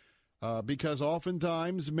 Because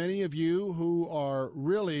oftentimes many of you who are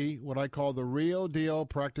really what I call the real deal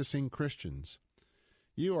practicing Christians,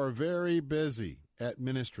 you are very busy at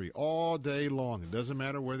ministry all day long. It doesn't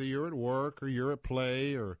matter whether you're at work or you're at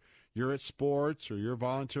play or you're at sports or you're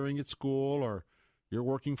volunteering at school or you're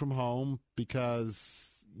working from home, because,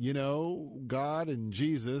 you know, God and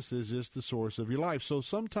Jesus is just the source of your life. So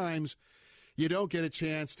sometimes you don't get a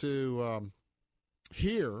chance to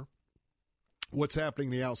hear what's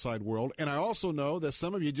happening in the outside world. And I also know that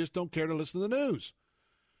some of you just don't care to listen to the news.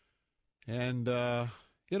 And,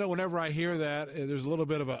 you know, whenever I hear that, there's a little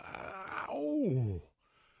bit of a, oh,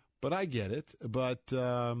 but I get it. But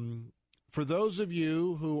for those of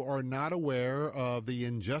you who are not aware of the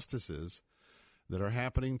injustices that are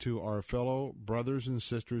happening to our fellow brothers and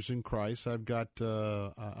sisters in Christ, I've got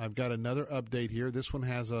another update here. This one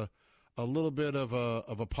has a little bit of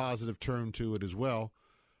a positive turn to it as well.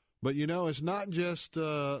 But, you know, it's not just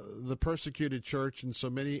the persecuted church in so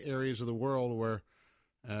many areas of the world where,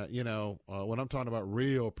 you know, when I'm talking about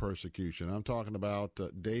real persecution, I'm talking about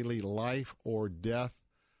daily life or death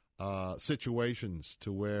situations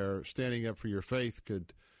to where standing up for your faith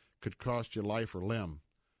could cost you life or limb.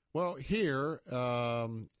 Well, here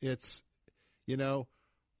it's, you know,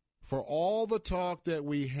 for all the talk that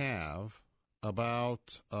we have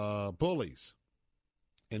about bullies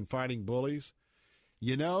and fighting bullies,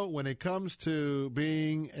 you know, when it comes to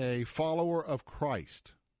being a follower of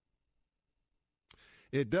Christ,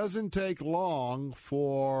 it doesn't take long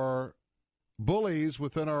for bullies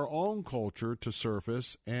within our own culture to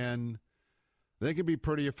surface, and they can be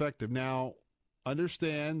pretty effective. Now,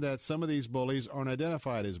 understand that some of these bullies aren't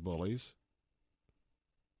identified as bullies,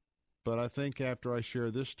 but I think after I share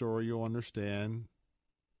this story, you'll understand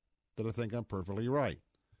that I think I'm perfectly right.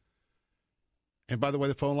 And by the way,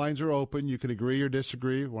 the phone lines are open. You can agree or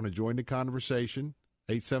disagree. Want to join the conversation,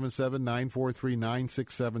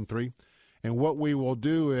 877-943-9673. And what we will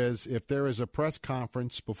do is, if there is a press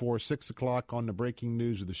conference before 6 o'clock on the breaking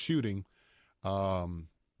news of the shooting,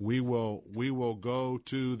 we will go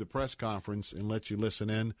to the press conference and let you listen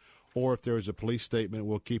in. Or if there is a police statement,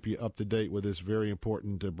 we'll keep you up to date with this very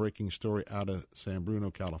important breaking story out of San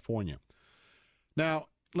Bruno, California. Now,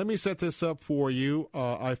 let me set this up for you.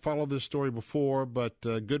 I followed this story before, but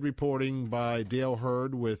good reporting by Dale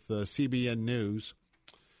Hurd with CBN News.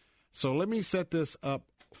 So let me set this up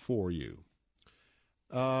for you.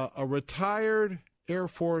 A retired Air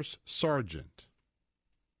Force sergeant,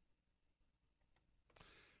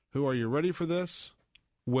 who, are you ready for this,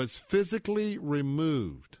 was physically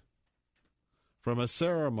removed from a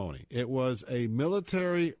ceremony. It was a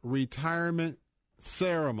military retirement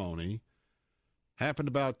ceremony. Happened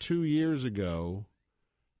about 2 years ago,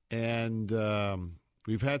 and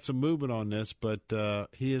we've had some movement on this, but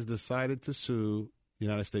he has decided to sue the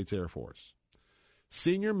United States Air Force.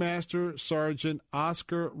 Senior Master Sergeant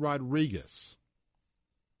Oscar Rodriguez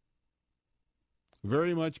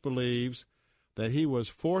very much believes that he was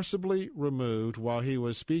forcibly removed while he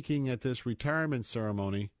was speaking at this retirement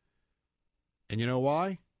ceremony. And you know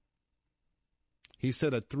why? He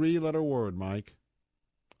said a 3-letter word, Mike.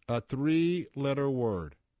 A 3-letter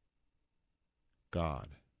word. God.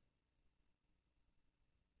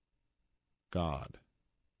 God.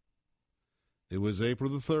 It was April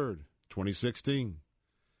the 3rd, 2016.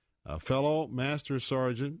 A fellow Master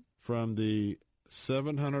Sergeant from the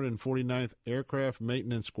 749th Aircraft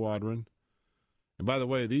Maintenance Squadron. And by the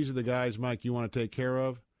way, these are the guys, Mike, you want to take care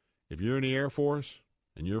of. If you're in the Air Force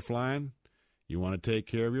and you're flying, you want to take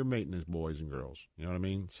care of your maintenance boys and girls. You know what I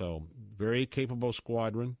mean? So, very capable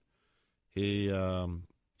squadron.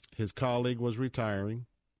 His colleague was retiring.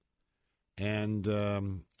 And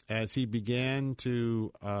as he began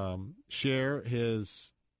to share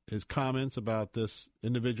his comments about this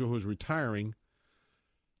individual who was retiring,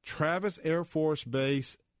 Travis Air Force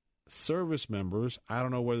Base service members, I don't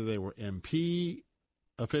know whether they were MP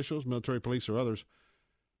officials, military police, or others,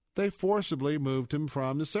 they forcibly moved him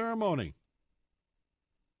from the ceremony.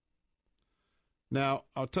 Now,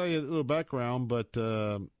 I'll tell you a little background, but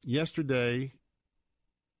yesterday,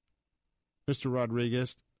 Mr.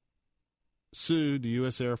 Rodriguez sued the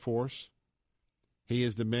U.S. Air Force. He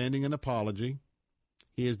is demanding an apology.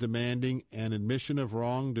 He is demanding an admission of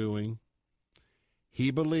wrongdoing.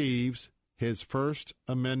 He believes his First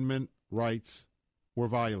Amendment rights were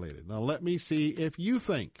violated. Now, let me see if you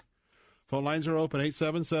think. Phone lines are open,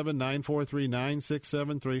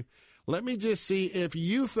 877-943-9673. Let me just see if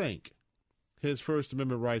you think his First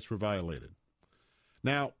Amendment rights were violated.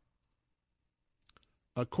 Now,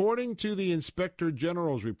 according to the Inspector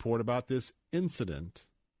General's report about this incident,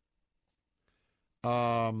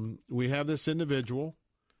 we have this individual,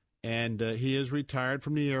 and he is retired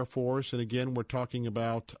from the Air Force. And again, we're talking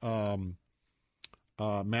about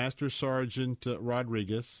Master Sergeant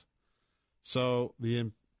Rodriguez. So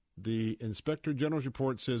the Inspector General's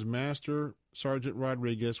report says Master Sergeant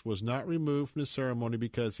Rodriguez was not removed from the ceremony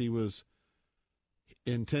because he was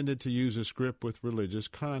intended to use a script with religious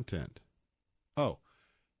content. Oh.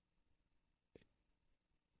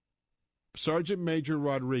 Sergeant Major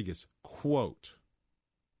Rodriguez, quote,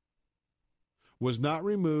 was not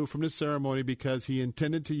removed from the ceremony because he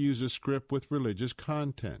intended to use a script with religious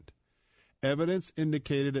content. Evidence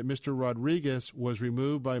indicated that Mr. Rodriguez was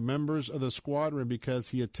removed by members of the squadron because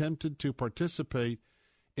he attempted to participate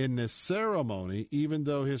in the ceremony, even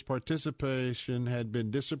though his participation had been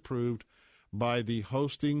disapproved by the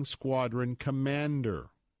hosting squadron commander.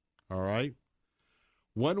 All right?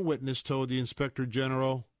 One witness told the Inspector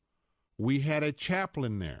General, "We had a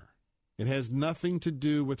chaplain there. It has nothing to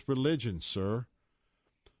do with religion, sir."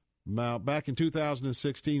 Now, back in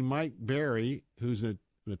 2016, Mike Berry, who's an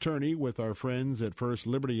attorney with our friends at First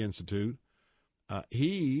Liberty Institute,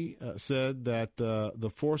 he said that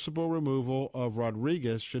the forcible removal of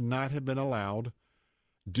Rodriguez should not have been allowed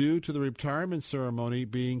due to the retirement ceremony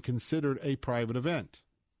being considered a private event.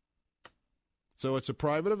 So it's a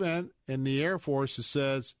private event, and the Air Force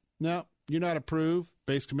says, no, you're not approved.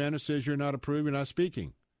 Base commander says you're not approved, you're not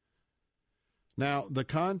speaking. Now, the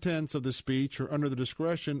contents of the speech are under the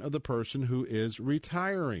discretion of the person who is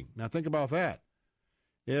retiring. Now, think about that.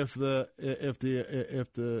 If the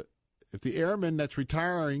airman that's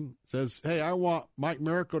retiring says, "Hey, I want Mike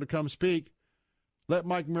Miracle to come speak," let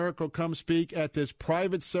Mike Miracle come speak at this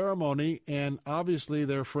private ceremony, and obviously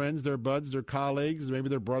they're friends, they're buds, they're colleagues, maybe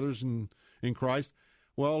they're brothers in Christ.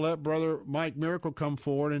 Well, let Brother Mike Miracle come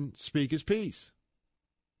forward and speak his piece.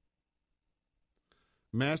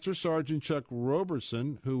 Master Sergeant Chuck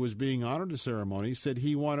Roberson, who was being honored at the ceremony, said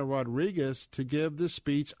he wanted Rodriguez to give the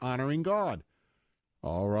speech honoring God.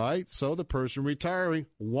 All right, so the person retiring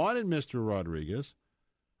wanted Mr. Rodriguez,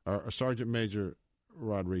 or Sergeant Major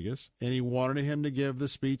Rodriguez, and he wanted him to give the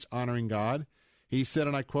speech honoring God. He said,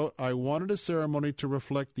 and I quote, "I wanted a ceremony to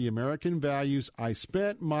reflect the American values I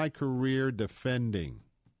spent my career defending.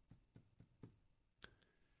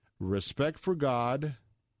 Respect for God,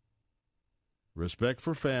 respect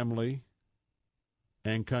for family,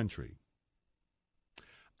 and country.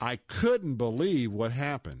 I couldn't believe what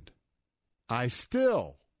happened. I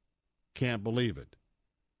still can't believe it.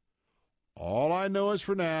 All I know is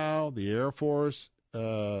for now, the Air Force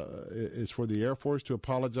is for the Air Force to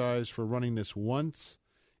apologize for running this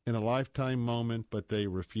once-in-a-lifetime moment, but they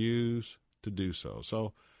refuse to do so."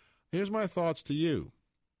 So here's my thoughts to you.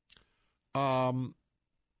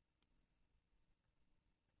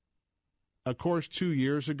 Of course, 2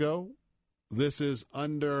 years ago, this is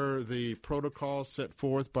under the protocol set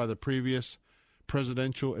forth by the previous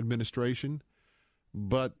presidential administration,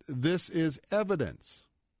 but this is evidence.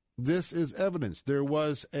 This is evidence. There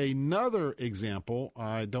was another example.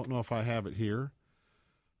 I don't know if I have it here.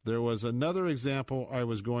 There was another example I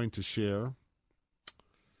was going to share.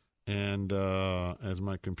 And as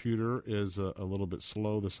my computer is a little bit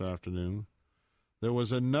slow this afternoon, there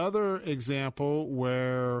was another example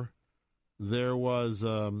where there was,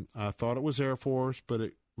 I thought it was Air Force, but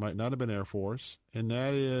it might not have been Air Force. And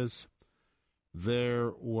that is,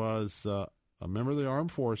 there was a member of the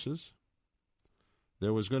armed forces.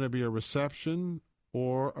 There was going to be a reception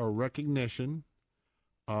or a recognition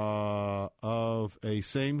of a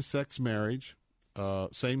same-sex marriage,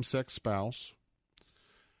 same-sex spouse.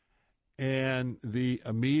 And the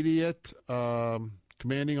immediate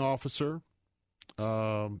commanding officer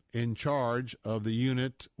in charge of the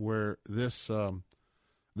unit where this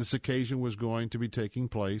occasion was going to be taking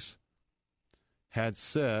place had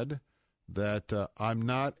said that I'm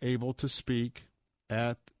not able to speak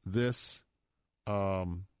at this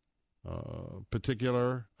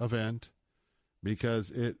particular event because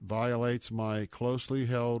it violates my closely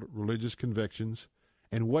held religious convictions.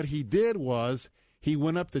 And what he did was he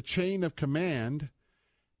went up the chain of command,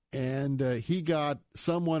 and he got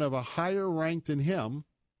someone of a higher rank than him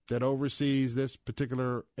that oversees this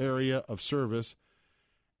particular area of service,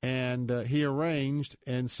 and he arranged,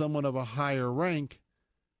 and someone of a higher rank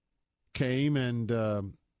came and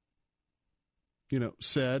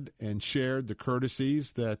said and shared the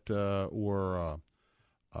courtesies that were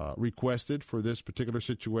requested for this particular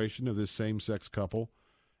situation of this same-sex couple.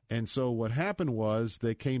 And so what happened was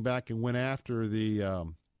they came back and went after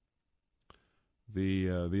the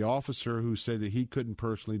officer who said that he couldn't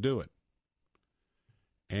personally do it.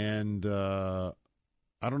 And I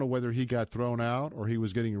don't know whether he got thrown out or he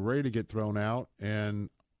was getting ready to get thrown out. And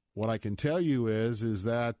what I can tell you is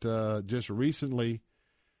that just recently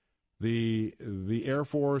the Air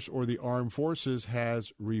Force or the Armed Forces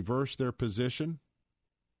has reversed their position,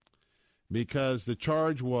 because the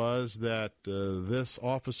charge was that this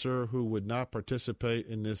officer who would not participate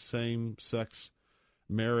in this same-sex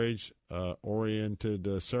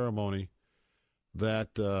marriage-oriented ceremony,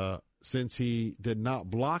 that since he did not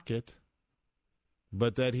block it,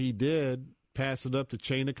 but that he did pass it up the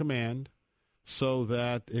chain of command so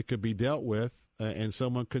that it could be dealt with and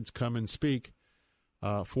someone could come and speak.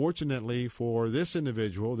 Fortunately for this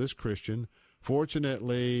individual, this Christian,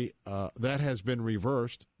 fortunately, that has been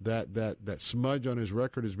reversed. That smudge on his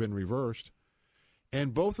record has been reversed.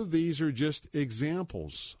 And both of these are just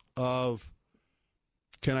examples of,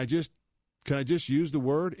 can I just use the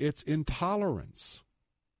word? It's intolerance.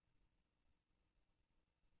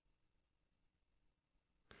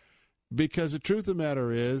 Because the truth of the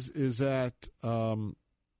matter is that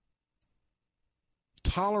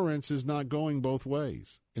tolerance is not going both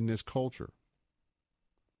ways in this culture.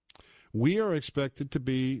 We are expected to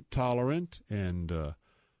be tolerant, and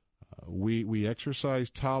we exercise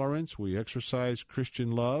tolerance. We exercise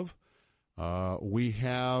Christian love. We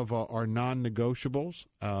have our non-negotiables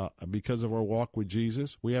because of our walk with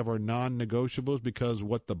Jesus. We have our non-negotiables because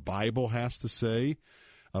what the Bible has to say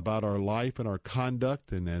about our life and our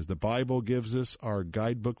conduct. And as the Bible gives us our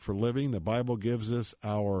guidebook for living, the Bible gives us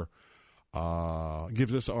our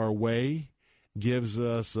way, gives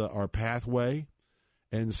us our pathway.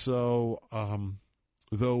 And so,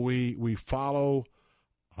 though we follow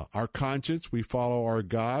our conscience, we follow our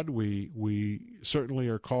God, we certainly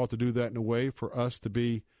are called to do that in a way for us to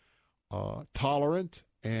be tolerant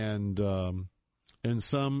and in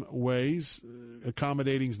some ways,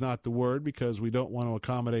 accommodating is not the word, because we don't want to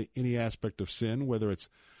accommodate any aspect of sin, whether it's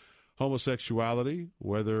homosexuality,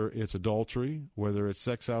 whether it's adultery, whether it's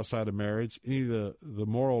sex outside of marriage, any of the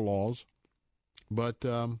moral laws. But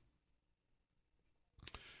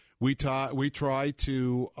we try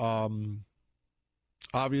to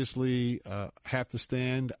obviously have to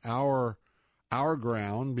stand our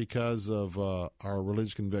ground because of our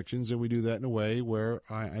religious convictions, and we do that in a way where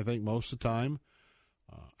I think most of the time,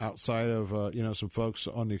 outside of some folks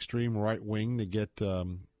on the extreme right wing that get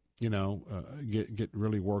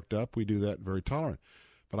really worked up, we do that very tolerant.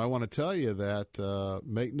 But I want to tell you that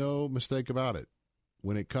make no mistake about it,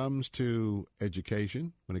 when it comes to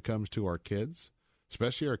education, when it comes to our kids,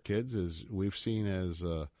 especially our kids, as we've seen as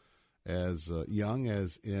young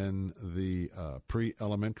as in the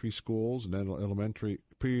pre-elementary schools and then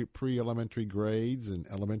pre-elementary grades and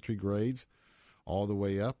elementary grades, all the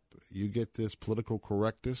way up, you get this political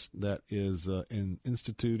correctness that is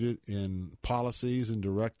instituted in policies and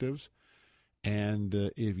directives. And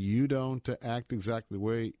if you don't act exactly the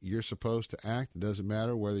way you're supposed to act, it doesn't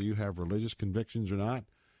matter whether you have religious convictions or not.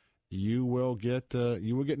 you will get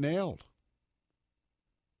nailed.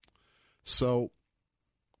 So,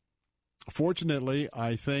 fortunately,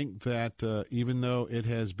 I think that even though it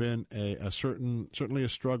has been certainly a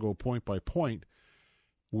struggle point by point,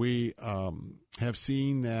 we have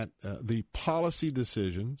seen that the policy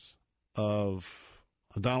decisions of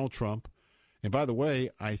Donald Trump, and by the way,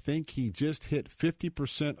 I think he just hit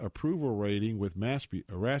 50% approval rating with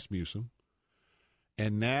Rasmussen,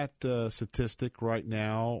 and that statistic right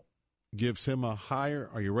now gives him a higher,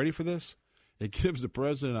 are you ready for this? It gives the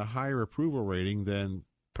president a higher approval rating than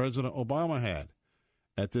President Obama had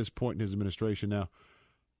at this point in his administration. Now,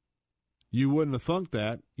 you wouldn't have thunk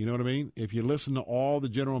that, you know what I mean? If you listen to all the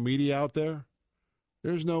general media out there,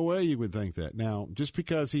 there's no way you would think that. Now, just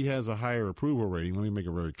because he has a higher approval rating, let me make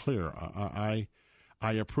it very clear. I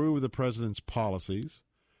approve of the president's policies.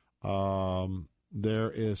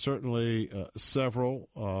 There is certainly several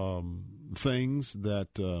things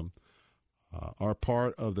that are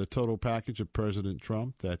part of the total package of President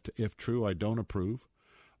Trump that, if true, I don't approve.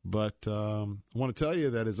 But I want to tell you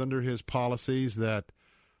that it's under his policies that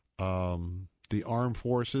the armed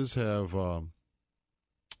forces have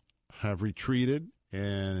retreated,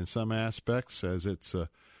 and in some aspects, as it's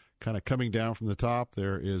kind of coming down from the top,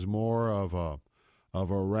 there is more of a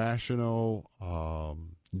rational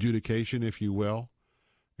adjudication, if you will,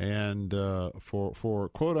 and for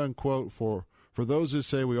quote unquote for those who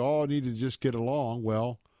say we all need to just get along,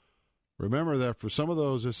 well, remember that for some of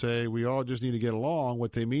those that say we all just need to get along,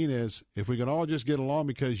 what they mean is if we can all just get along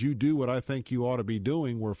because you do what I think you ought to be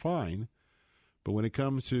doing, we're fine. But when it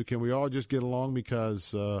comes to can we all just get along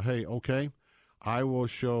because, hey, okay, I will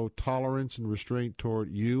show tolerance and restraint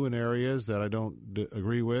toward you in areas that I don't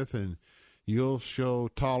agree with, and you'll show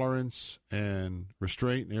tolerance and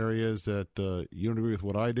restraint in areas that you don't agree with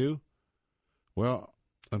what I do. Well,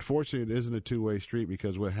 unfortunately, it isn't a two-way street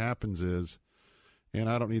because what happens is, and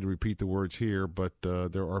I don't need to repeat the words here, but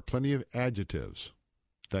there are plenty of adjectives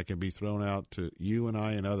that can be thrown out to you and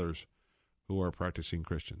I and others who are practicing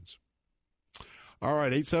Christians. All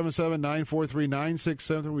right,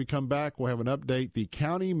 877-943-9673. When we come back, we'll have an update. The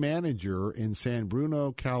county manager in San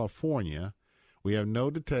Bruno, California, we have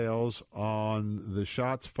no details on the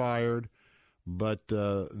shots fired, but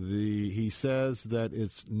he says that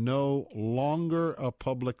it's no longer a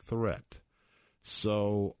public threat.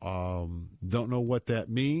 So don't know what that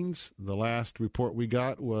means. The last report we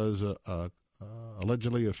got was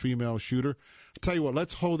allegedly a female shooter. I'll tell you what,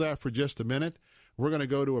 let's hold that for just a minute. We're going to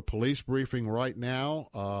go to a police briefing right now.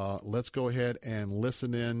 Let's go ahead and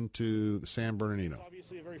listen in to San Bernardino. It's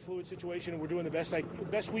obviously a very fluid situation, and we're doing the best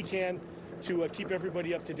we can to keep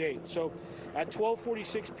everybody up to date. So at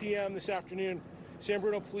 12:46 p.m. this afternoon, San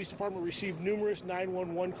Bruno Police Department received numerous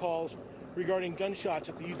 911 calls regarding gunshots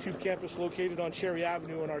at the YouTube campus located on Cherry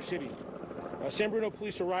Avenue in our city. San Bruno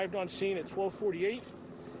Police arrived on scene at 12:48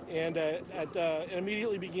 and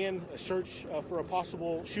immediately began a search for a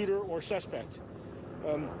possible shooter or suspect.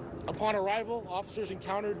 Upon arrival, officers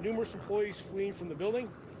encountered numerous employees fleeing from the building.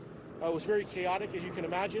 It was very chaotic, as you can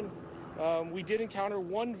imagine. We did encounter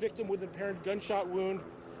one victim with an apparent gunshot wound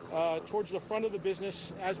towards the front of the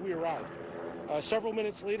business as we arrived. Several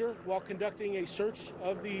minutes later, while conducting a search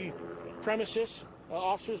of the premises,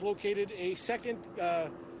 officers located a second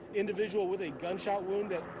individual with a gunshot wound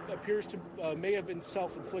that appears to may have been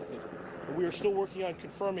self-inflicted. We are still working on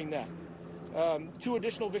confirming that. Two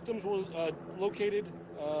additional victims were located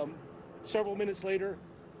several minutes later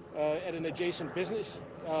at an adjacent business.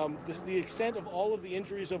 The extent of all of the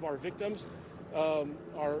injuries of our victims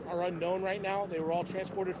are unknown right now. They were all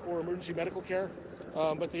transported for emergency medical care,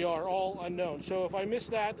 but they are all unknown. So if I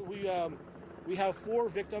missed that, we have four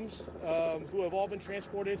victims who have all been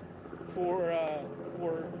transported for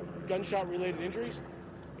gunshot-related injuries,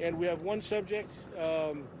 and we have one subject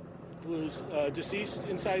who's deceased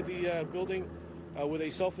inside the building with a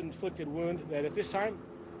self-inflicted wound that at this time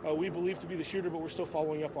we believe to be the shooter, but we're still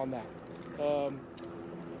following up on that.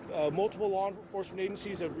 Multiple law enforcement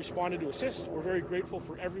agencies have responded to assist. We're very grateful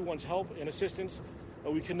for everyone's help and assistance.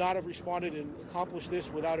 We could not have responded and accomplished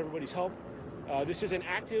this without everybody's help. This is an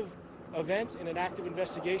active event and an active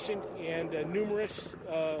investigation, and numerous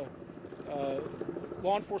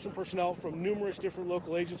law enforcement personnel from numerous different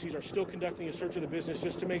local agencies are still conducting a search of the business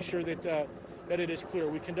just to make sure that that it is clear.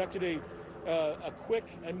 We conducted a quick,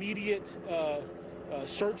 immediate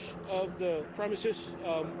search of the premises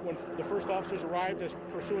when the first officers arrived as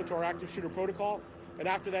pursuant to our active shooter protocol. And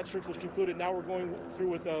after that search was concluded, now we're going through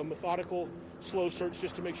with a methodical, slow search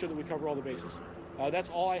just to make sure that we cover all the bases. That's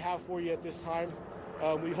all I have for you at this time.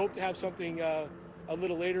 We hope to have something a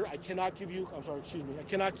little later. I cannot give you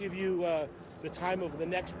the time of the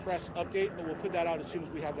next press update, but we'll put that out as soon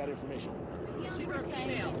as we have that information.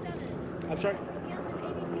 I'm sorry?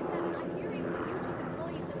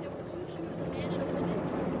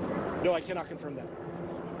 No, I cannot confirm that.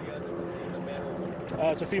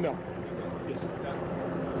 It's a female. Yes.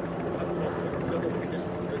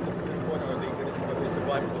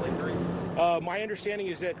 My understanding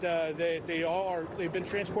is that they've been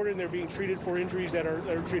transported and they're being treated for injuries that are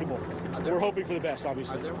treatable. We're hoping for the best,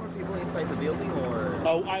 obviously. Are there more people inside the building, or?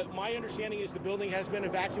 My understanding is the building has been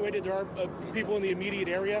evacuated. There are people in the immediate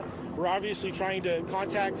area. We're obviously trying to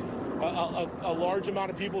contact a large amount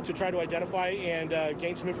of people to try to identify and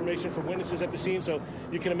gain some information from witnesses at the scene. So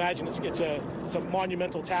you can imagine it's a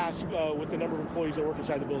monumental task with the number of employees that work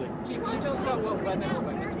inside the building. Chief, can you tell us about what weapon or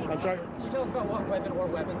weapons? I'm sorry? Can you tell us about what weapon or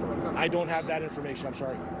weapons were recovered? I don't have that information. I'm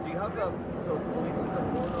sorry. Do you have police of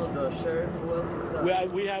San Bruno, the sheriff, who else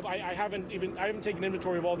is? We have. I haven't taken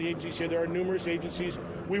inventory of all the agencies here. There are numerous agencies.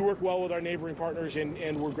 We work well with our neighboring partners,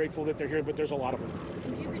 and we're grateful that they're here. But there's a lot of them.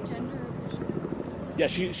 And do you have a gender? Yeah,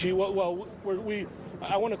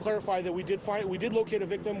 I want to clarify that we did locate a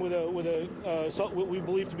victim with what we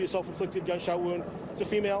believe to be a self-inflicted gunshot wound. It's a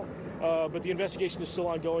female, but the investigation is still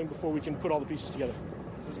ongoing before we can put all the pieces together.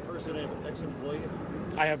 Is this person an ex-employee?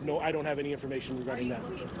 I don't have any information regarding that. Are you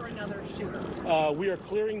looking for another shooter? We are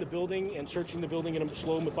clearing the building and searching the building in a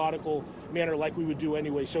slow, methodical manner like we would do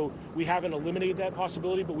anyway. So we haven't eliminated that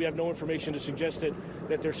possibility, but we have no information to suggest that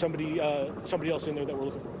there's somebody else in there that we're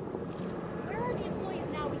looking for. Where are the employees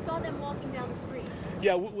now? We saw them walking down the street.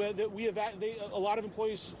 Yeah, a lot of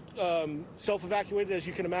employees self-evacuated, as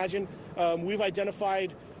you can imagine. We've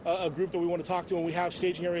identified a group that we want to talk to, and we have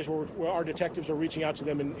staging areas where our detectives are reaching out to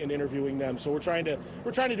them and interviewing them. So we're trying to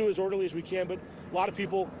do as orderly as we can, but a lot of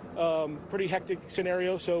people, pretty hectic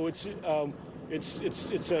scenario. So it's a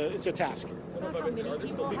task. Are there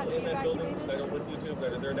still people in that building that are with you too,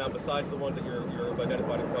 that are there now besides the ones that you're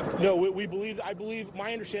identified in question? No, I believe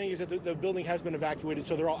my understanding is that the building has been evacuated,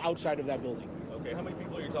 so they're all outside of that building. Okay, how many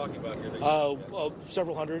people are you talking about here?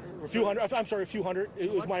 Several hundred, a few hundred. I'm sorry, a few hundred.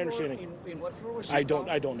 It was my understanding. In what floor was she? I don't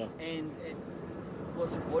know. And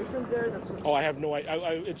was her boyfriend there? That's what. Oh, I have no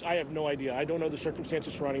idea. I have no idea. I don't know the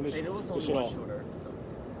circumstances surrounding this. And it was only one shooter.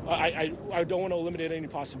 I don't want to eliminate any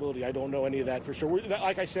possibility. I don't know any of that for sure.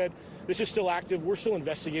 Like I said, this is still active. We're still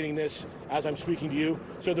investigating this as I'm speaking to you.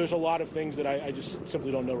 So there's a lot of things that I just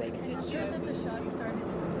simply don't know right now. Is it sure that the shots started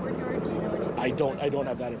in the courtyard? Do you know anything? I don't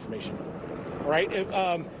have that information. All right.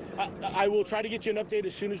 I will try to get you an update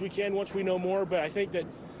as soon as we can once we know more. But I think that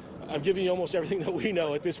I've given you almost everything that we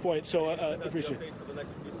know at this point. So I appreciate it.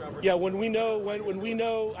 Yeah, when we know,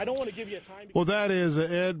 I don't want to give you a time. Well, that is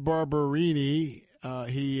Ed Barberini.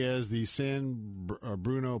 He is the San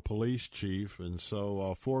Bruno police chief, and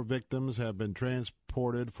so 4 victims have been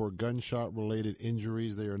transported for gunshot-related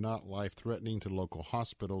injuries. They are not life-threatening to local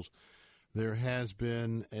hospitals. There has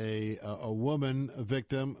been a woman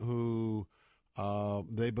victim who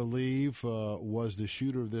they believe was the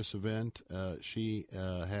shooter of this event. She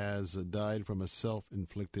has died from a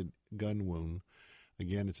self-inflicted gun wound.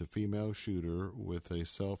 Again, it's a female shooter with a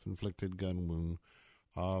self-inflicted gun wound.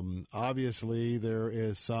 Obviously, there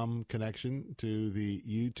is some connection to the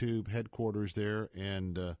YouTube headquarters there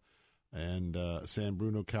and San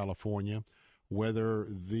Bruno, California. Whether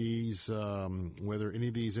any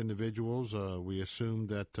of these individuals, we assume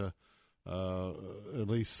that at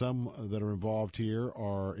least some that are involved here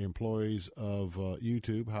are employees of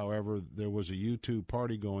YouTube. However, there was a YouTube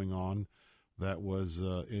party going on that was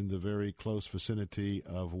in the very close vicinity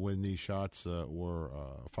of when these shots were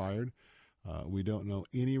fired. We don't know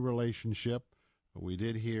any relationship. We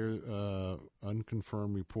did hear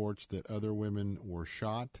unconfirmed reports that other women were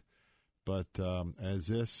shot, but as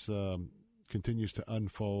this continues to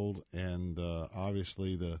unfold, and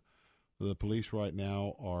obviously the police right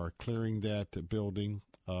now are clearing that building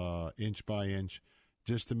inch by inch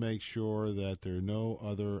just to make sure that there are no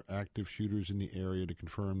other active shooters in the area, to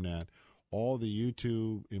confirm that. All the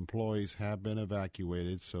YouTube employees have been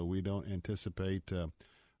evacuated, so we don't anticipate,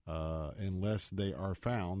 unless they are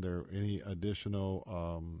found, there are any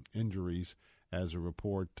additional injuries as a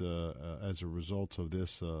as a result of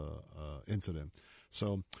this incident.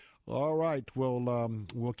 So, all right,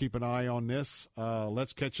 we'll keep an eye on this.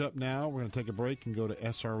 Let's catch up now. We're going to take a break and go to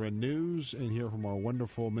SRN News and hear from our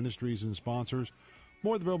wonderful ministries and sponsors.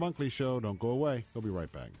 More of the Bill Bunkley Show. Don't go away. We'll be right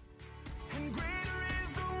back.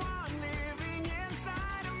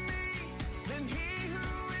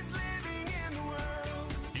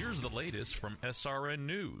 Here's the latest from SRN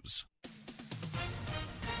News.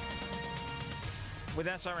 With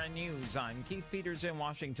SRN News, I'm Keith Peters in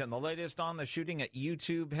Washington. The latest on the shooting at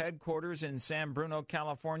YouTube headquarters in San Bruno,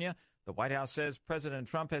 California. The White House says President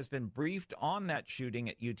Trump has been briefed on that shooting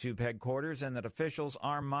at YouTube headquarters and that officials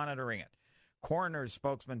are monitoring it. Coroner's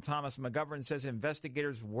spokesman Thomas McGovern says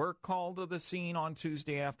investigators were called to the scene on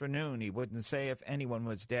Tuesday afternoon. He wouldn't say if anyone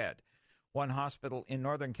was dead. One hospital in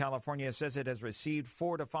Northern California says it has received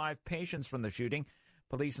 4 to 5 patients from the shooting.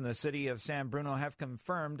 Police in the city of San Bruno have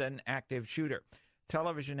confirmed an active shooter.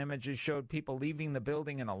 Television images showed people leaving the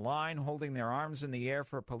building in a line, holding their arms in the air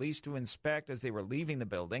for police to inspect as they were leaving the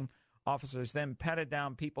building. Officers then patted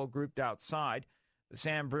down people grouped outside. The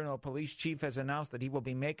San Bruno police chief has announced that he will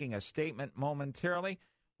be making a statement momentarily.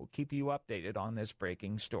 We'll keep you updated on this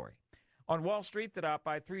breaking story. On Wall Street, the Dow up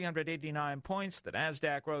by 389 points. The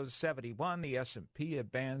Nasdaq rose 71. The S&P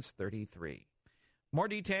advanced 33. More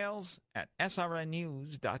details at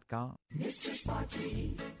srnnews.com. Mr.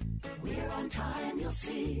 Sparky, we're on time, you'll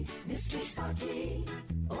see. Mr. Sparky,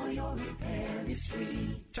 or your repair is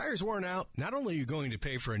free. Tires worn out? Not only are you going to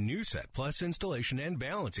pay for a new set, plus installation and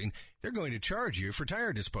balancing, they're going to charge you for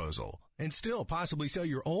tire disposal and still possibly sell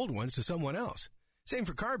your old ones to someone else. Same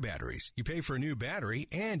for car batteries. You pay for a new battery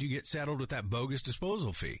and you get saddled with that bogus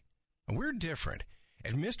disposal fee. And we're different.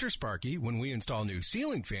 At Mr. Sparky, when we install new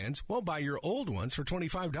ceiling fans, we'll buy your old ones for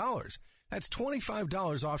 $25. That's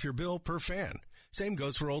 $25 off your bill per fan. Same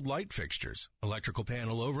goes for old light fixtures. Electrical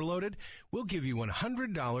panel overloaded? We'll give you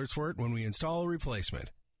 $100 for it when we install a replacement.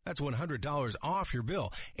 That's $100 off your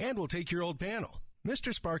bill, and we'll take your old panel.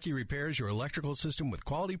 Mr. Sparky repairs your electrical system with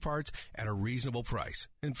quality parts at a reasonable price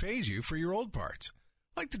and pays you for your old parts.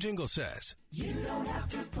 Like the jingle says. You don't have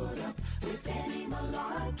to put up with any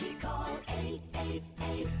malarkey. Call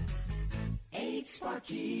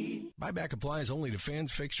 888-8-SPARKY. Buyback applies only to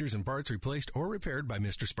fans, fixtures, and parts replaced or repaired by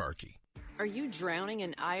Mr. Sparky. Are you drowning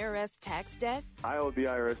in IRS tax debt? I owe the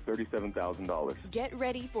IRS $37,000. Get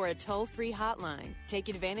ready for a toll-free hotline. Take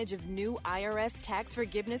advantage of new IRS tax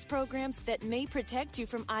forgiveness programs that may protect you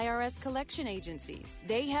from IRS collection agencies.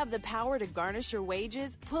 They have the power to garnish your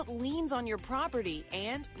wages, put liens on your property,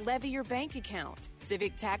 and levy your bank account.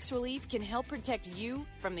 Civic Tax Relief can help protect you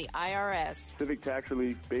from the IRS. Civic Tax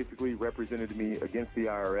Relief basically represented me against the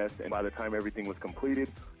IRS, and by the time everything was completed,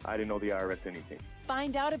 I didn't owe the IRS anything.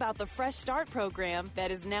 Find out about the Fresh Start program that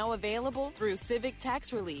is now available through Civic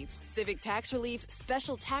Tax Relief. Civic Tax Relief's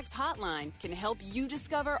special tax hotline can help you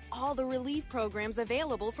discover all the relief programs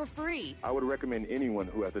available for free. I would recommend anyone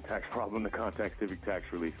who has a tax problem to contact Civic Tax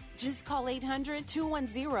Relief. Just call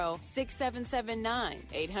 800-210-6779.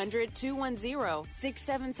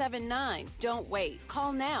 800-210-6779. Don't wait.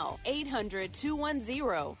 Call now.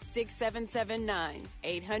 800-210-6779.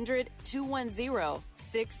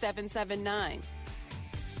 800-210-6779.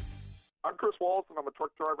 I'm Chris Walls, and I'm a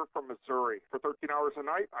truck driver from Missouri. For 13 hours a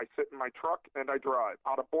night, I sit in my truck and I drive.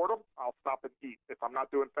 Out of boredom, I'll stop and eat. If I'm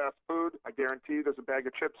not doing fast food, I guarantee there's a bag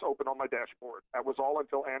of chips open on my dashboard. That was all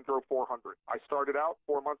until Andro 400. I started out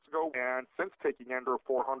 4 months ago, and since taking Andro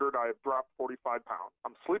 400, I have dropped 45 pounds.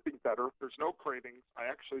 I'm sleeping better. There's no cravings. I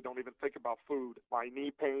actually don't even think about food. My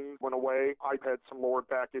knee pain went away. I've had some lower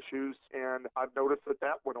back issues, and I've noticed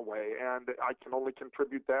that went away, and I can only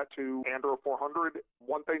contribute that to Andro 400.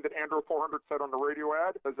 One thing that Andro 400 said on the radio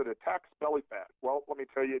ad is it attacks belly fat. Well, let me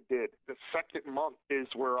tell you, it did. The second month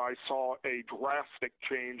is where I saw a drastic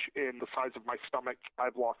change in the size of my stomach.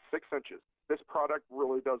 I've lost 6 inches. This product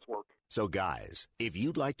really does work. So guys, if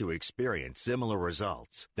you'd like to experience similar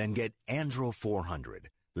results, then get Andro 400.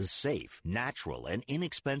 The safe, natural, and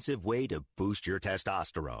inexpensive way to boost your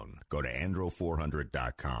testosterone. Go to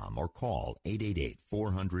andro400.com or call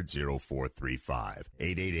 888-400-0435.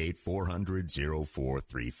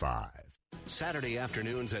 888-400-0435. Saturday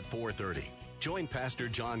afternoons at 4:30. Join Pastor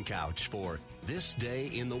John Couch for This Day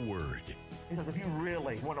in the Word. He says, if you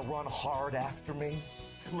really want to run hard after me,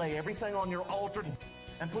 lay everything on your altar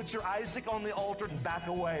and put your Isaac on the altar and back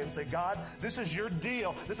away and say, God, this is your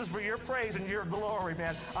deal. This is for your praise and your glory,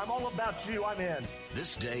 man. I'm all about you. I'm in.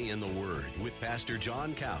 This Day in the Word with Pastor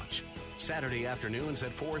John Couch. Saturday afternoons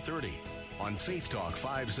at 4:30 on Faith Talk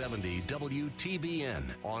 570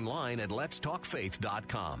 WTBN. Online at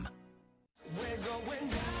letstalkfaith.com. We're going down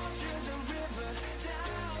to the river,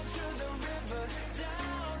 down to the river,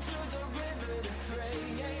 down to the river to pray.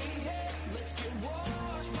 Let's get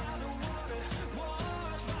washed by the water,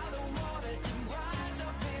 and rise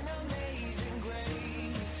up in amazing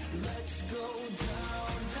grace. Let's go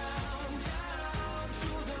down, down, down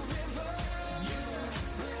to the river. You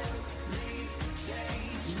will leave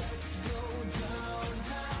change. Let's go down,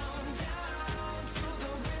 down, down to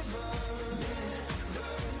the river.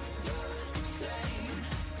 Never the same.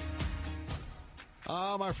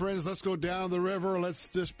 my friends, let's go down the river. Let's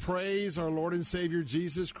just praise our Lord and Savior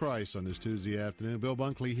Jesus Christ on this Tuesday afternoon. Bill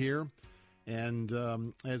Bunkley here. And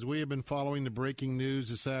as we have been following the breaking news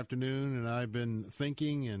this afternoon, and I've been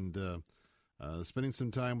thinking and spending some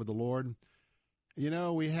time with the Lord, you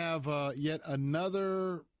know, we have yet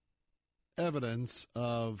another evidence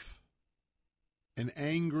of an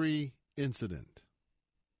angry incident.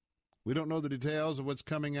 We don't know the details of what's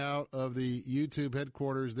coming out of the YouTube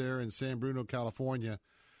headquarters there in San Bruno, California,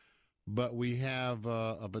 but we have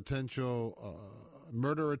a potential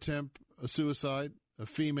murder attempt, a suicide, a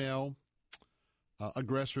female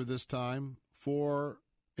aggressor this time, 4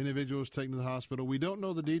 individuals taken to the hospital. We don't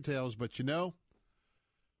know the details, but you know,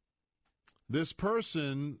 this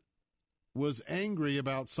person was angry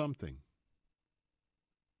about something.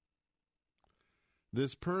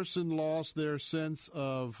 This person lost their sense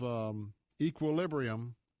of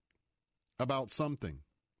equilibrium about something.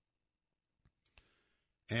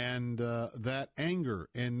 And that anger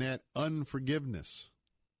and that unforgiveness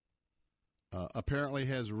apparently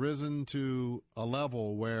has risen to a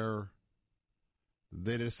level where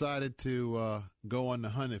they decided to go on the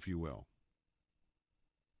hunt, if you will.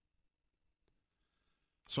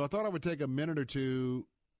 So I thought I would take a minute or two.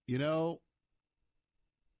 You know,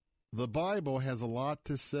 the Bible has a lot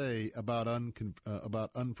to say about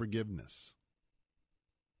unforgiveness.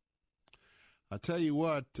 I tell you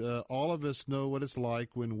what, all of us know what it's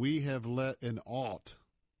like when we have let an ought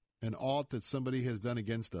that somebody has done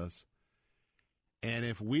against us, and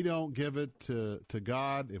if we don't give it to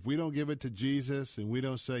God, if we don't give it to Jesus, and we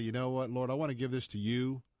don't say, you know what, Lord, I want to give this to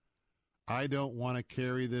you. I don't want to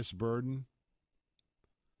carry this burden.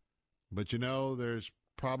 But you know, there's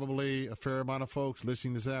probably a fair amount of folks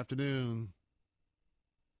listening this afternoon.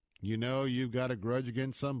 You know you've got a grudge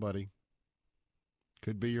against somebody.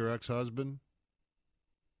 Could be your ex-husband.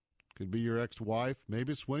 Could be your ex-wife.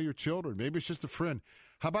 Maybe it's one of your children. Maybe it's just a friend.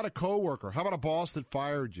 How about a coworker? How about a boss that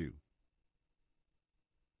fired you?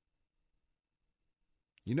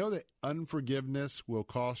 You know that unforgiveness will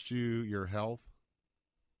cost you your health?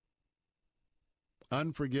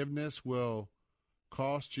 Unforgiveness will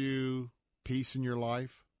cost you peace in your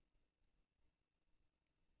life.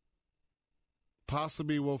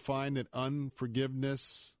 Possibly we'll find that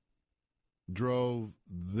unforgiveness drove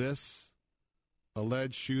this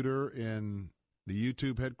alleged shooter in the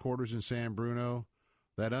YouTube headquarters in San Bruno.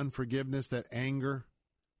 That unforgiveness, that anger,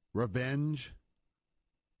 revenge.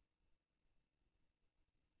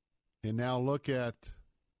 And now look at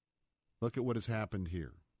what has happened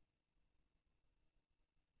here.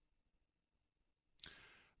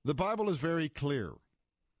 The Bible is very clear.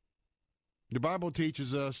 The Bible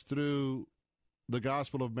teaches us through the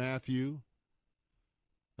Gospel of Matthew,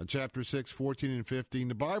 chapter 6, 14 and 15.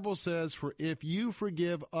 The Bible says, "For if you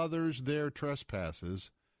forgive others their trespasses,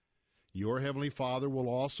 your heavenly Father will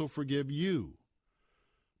also forgive you.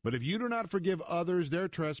 But if you do not forgive others their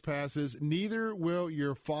trespasses, neither will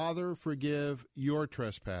your Father forgive your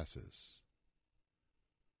trespasses."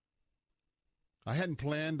 I hadn't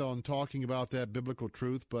planned on talking about that biblical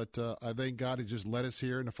truth, but I think God has just led us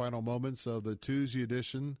here in the final moments of the Tuesday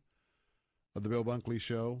edition of the Bill Bunkley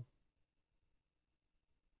Show.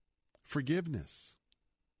 Forgiveness.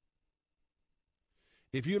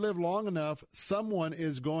 If you live long enough, someone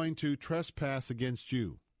is going to trespass against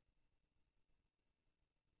you.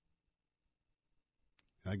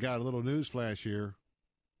 I got a little news flash here.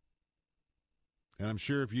 And I'm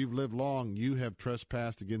sure if you've lived long, you have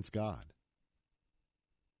trespassed against God.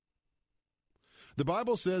 The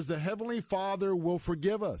Bible says the Heavenly Father will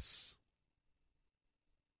forgive us.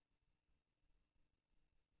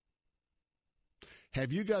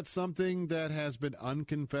 Have you got something that has been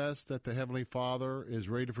unconfessed that the Heavenly Father is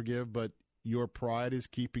ready to forgive, but your pride is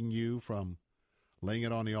keeping you from laying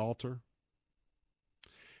it on the altar?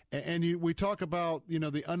 And we talk about, you know,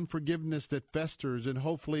 the unforgiveness that festers, and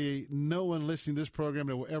hopefully no one listening to this program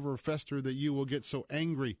will ever fester that you will get so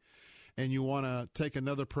angry and you want to take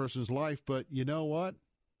another person's life. But you know what?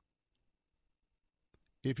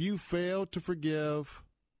 If you fail to forgive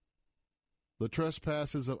the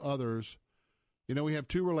trespasses of others, you know, we have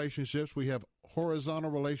two relationships. We have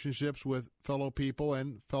horizontal relationships with fellow people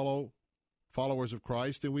and fellow followers of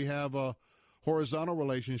Christ, and we have a horizontal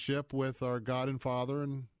relationship with our God and Father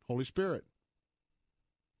and Holy Spirit.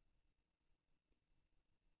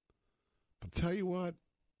 But tell you what,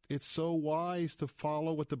 it's so wise to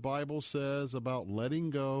follow what the Bible says about letting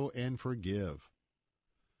go and forgive.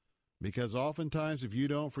 Because oftentimes if you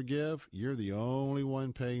don't forgive, you're the only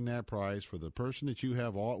one paying that price. For the person that you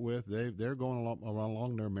have aught with, they're going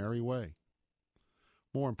along their merry way.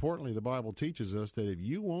 More importantly, the Bible teaches us that if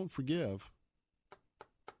you won't forgive,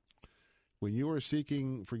 when you are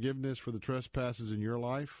seeking forgiveness for the trespasses in your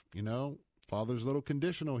life, Father's a little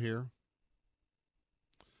conditional here.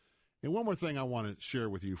 And one more thing I want to share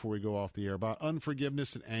with you before we go off the air about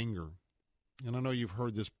unforgiveness and anger. And I know you've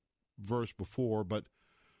heard this verse before, but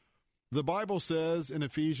the Bible says in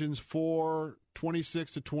Ephesians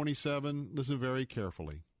 4:26-27, listen very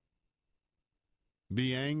carefully.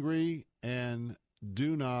 Be angry and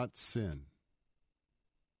do not sin.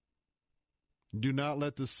 Do not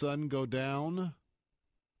let the sun go down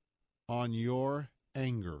on your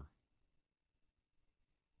anger,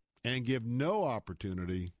 and give no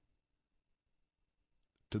opportunity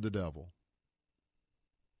to the devil.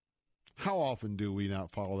 How often do we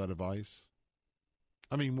not follow that advice?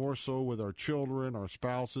 I mean, more so with our children, our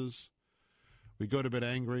spouses. We go to bed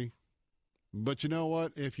angry. But you know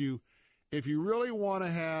what? If you really want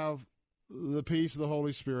to have the peace of the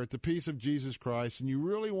Holy Spirit, the peace of Jesus Christ, and you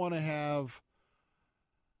really want to have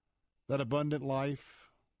that abundant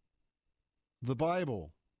life, the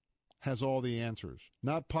Bible has all the answers.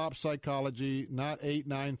 Not pop psychology, not 8,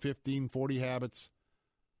 9, 15, 40 habits.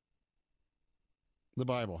 The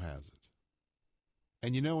Bible has it.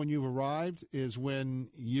 And when you've arrived is when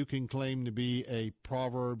you can claim to be a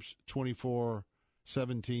Proverbs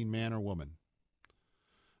 24:17 man or woman.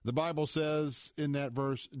 The Bible says in that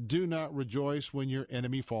verse, do not rejoice when your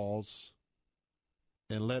enemy falls,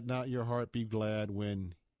 and let not your heart be glad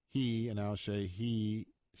when he, and I'll say he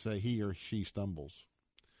or she stumbles.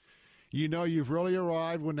 You've really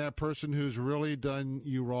arrived when that person who's really done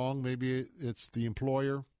you wrong, maybe it's the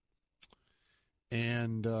employer,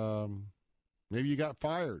 and maybe you got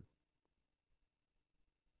fired,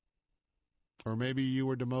 or maybe you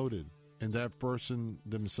were demoted, and that person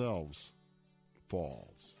themselves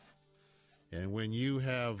falls. And when you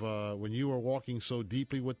are walking so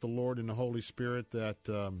deeply with the Lord and the Holy Spirit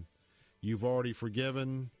that you've already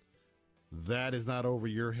forgiven, that is not over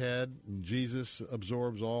your head. Jesus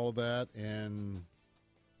absorbs all of that. And,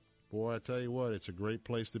 boy, I tell you what, it's a great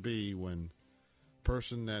place to be when the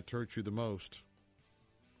person that hurt you the most,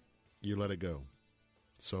 you let it go.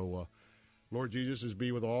 So, Lord Jesus, is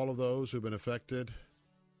be with all of those who've been affected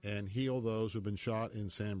and heal those who've been shot in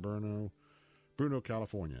San Bruno,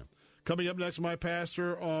 California. Coming up next, my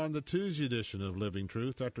pastor on the Tuesday edition of Living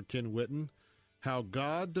Truth, Dr. Ken Whitten, How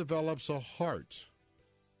God Develops a Heart.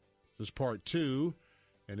 This is part 2,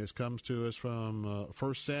 and this comes to us from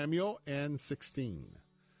 1 Samuel and 16.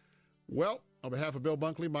 Well, on behalf of Bill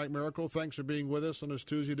Bunkley, Mike Miracle, thanks for being with us on this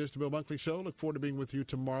Tuesday edition of Bill Bunkley Show. Look forward to being with you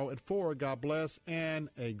tomorrow at 4. God bless, and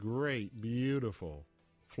a great, beautiful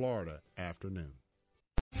Florida afternoon.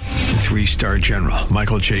 3-star General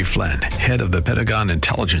Michael J. Flynn, head of the Pentagon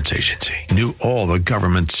Intelligence Agency, knew all the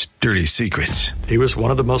government's dirty secrets. He was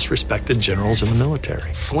one of the most respected generals in the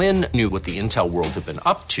military. Flynn knew what the intel world had been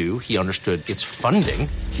up to. He understood its funding.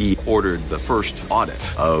 He ordered the first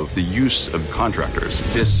audit of the use of contractors.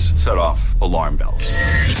 This set off alarm bells.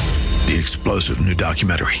 The explosive new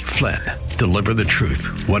documentary, Flynn, Deliver the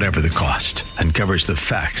Truth, Whatever the Cost, uncovers the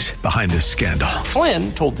facts behind this scandal.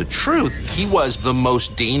 Flynn told the truth. He was the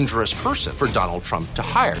most dangerous person for Donald Trump to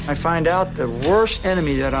hire. I find out the worst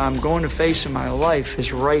enemy that I'm going to face in my life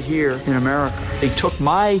is right here in America. They took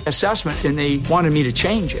my assessment and they wanted me to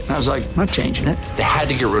change it. And I was like, I'm not changing it. They had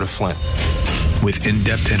to get rid of Flynn. With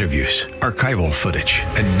in-depth interviews, archival footage,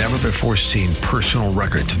 and never-before-seen personal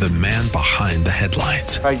records of the man behind the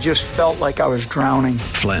headlines. I just felt like I was drowning.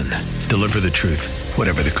 Flynn, Deliver the Truth,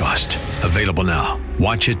 Whatever the Cost. Available now.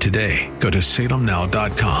 Watch it today. Go to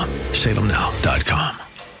salemnow.com. salemnow.com.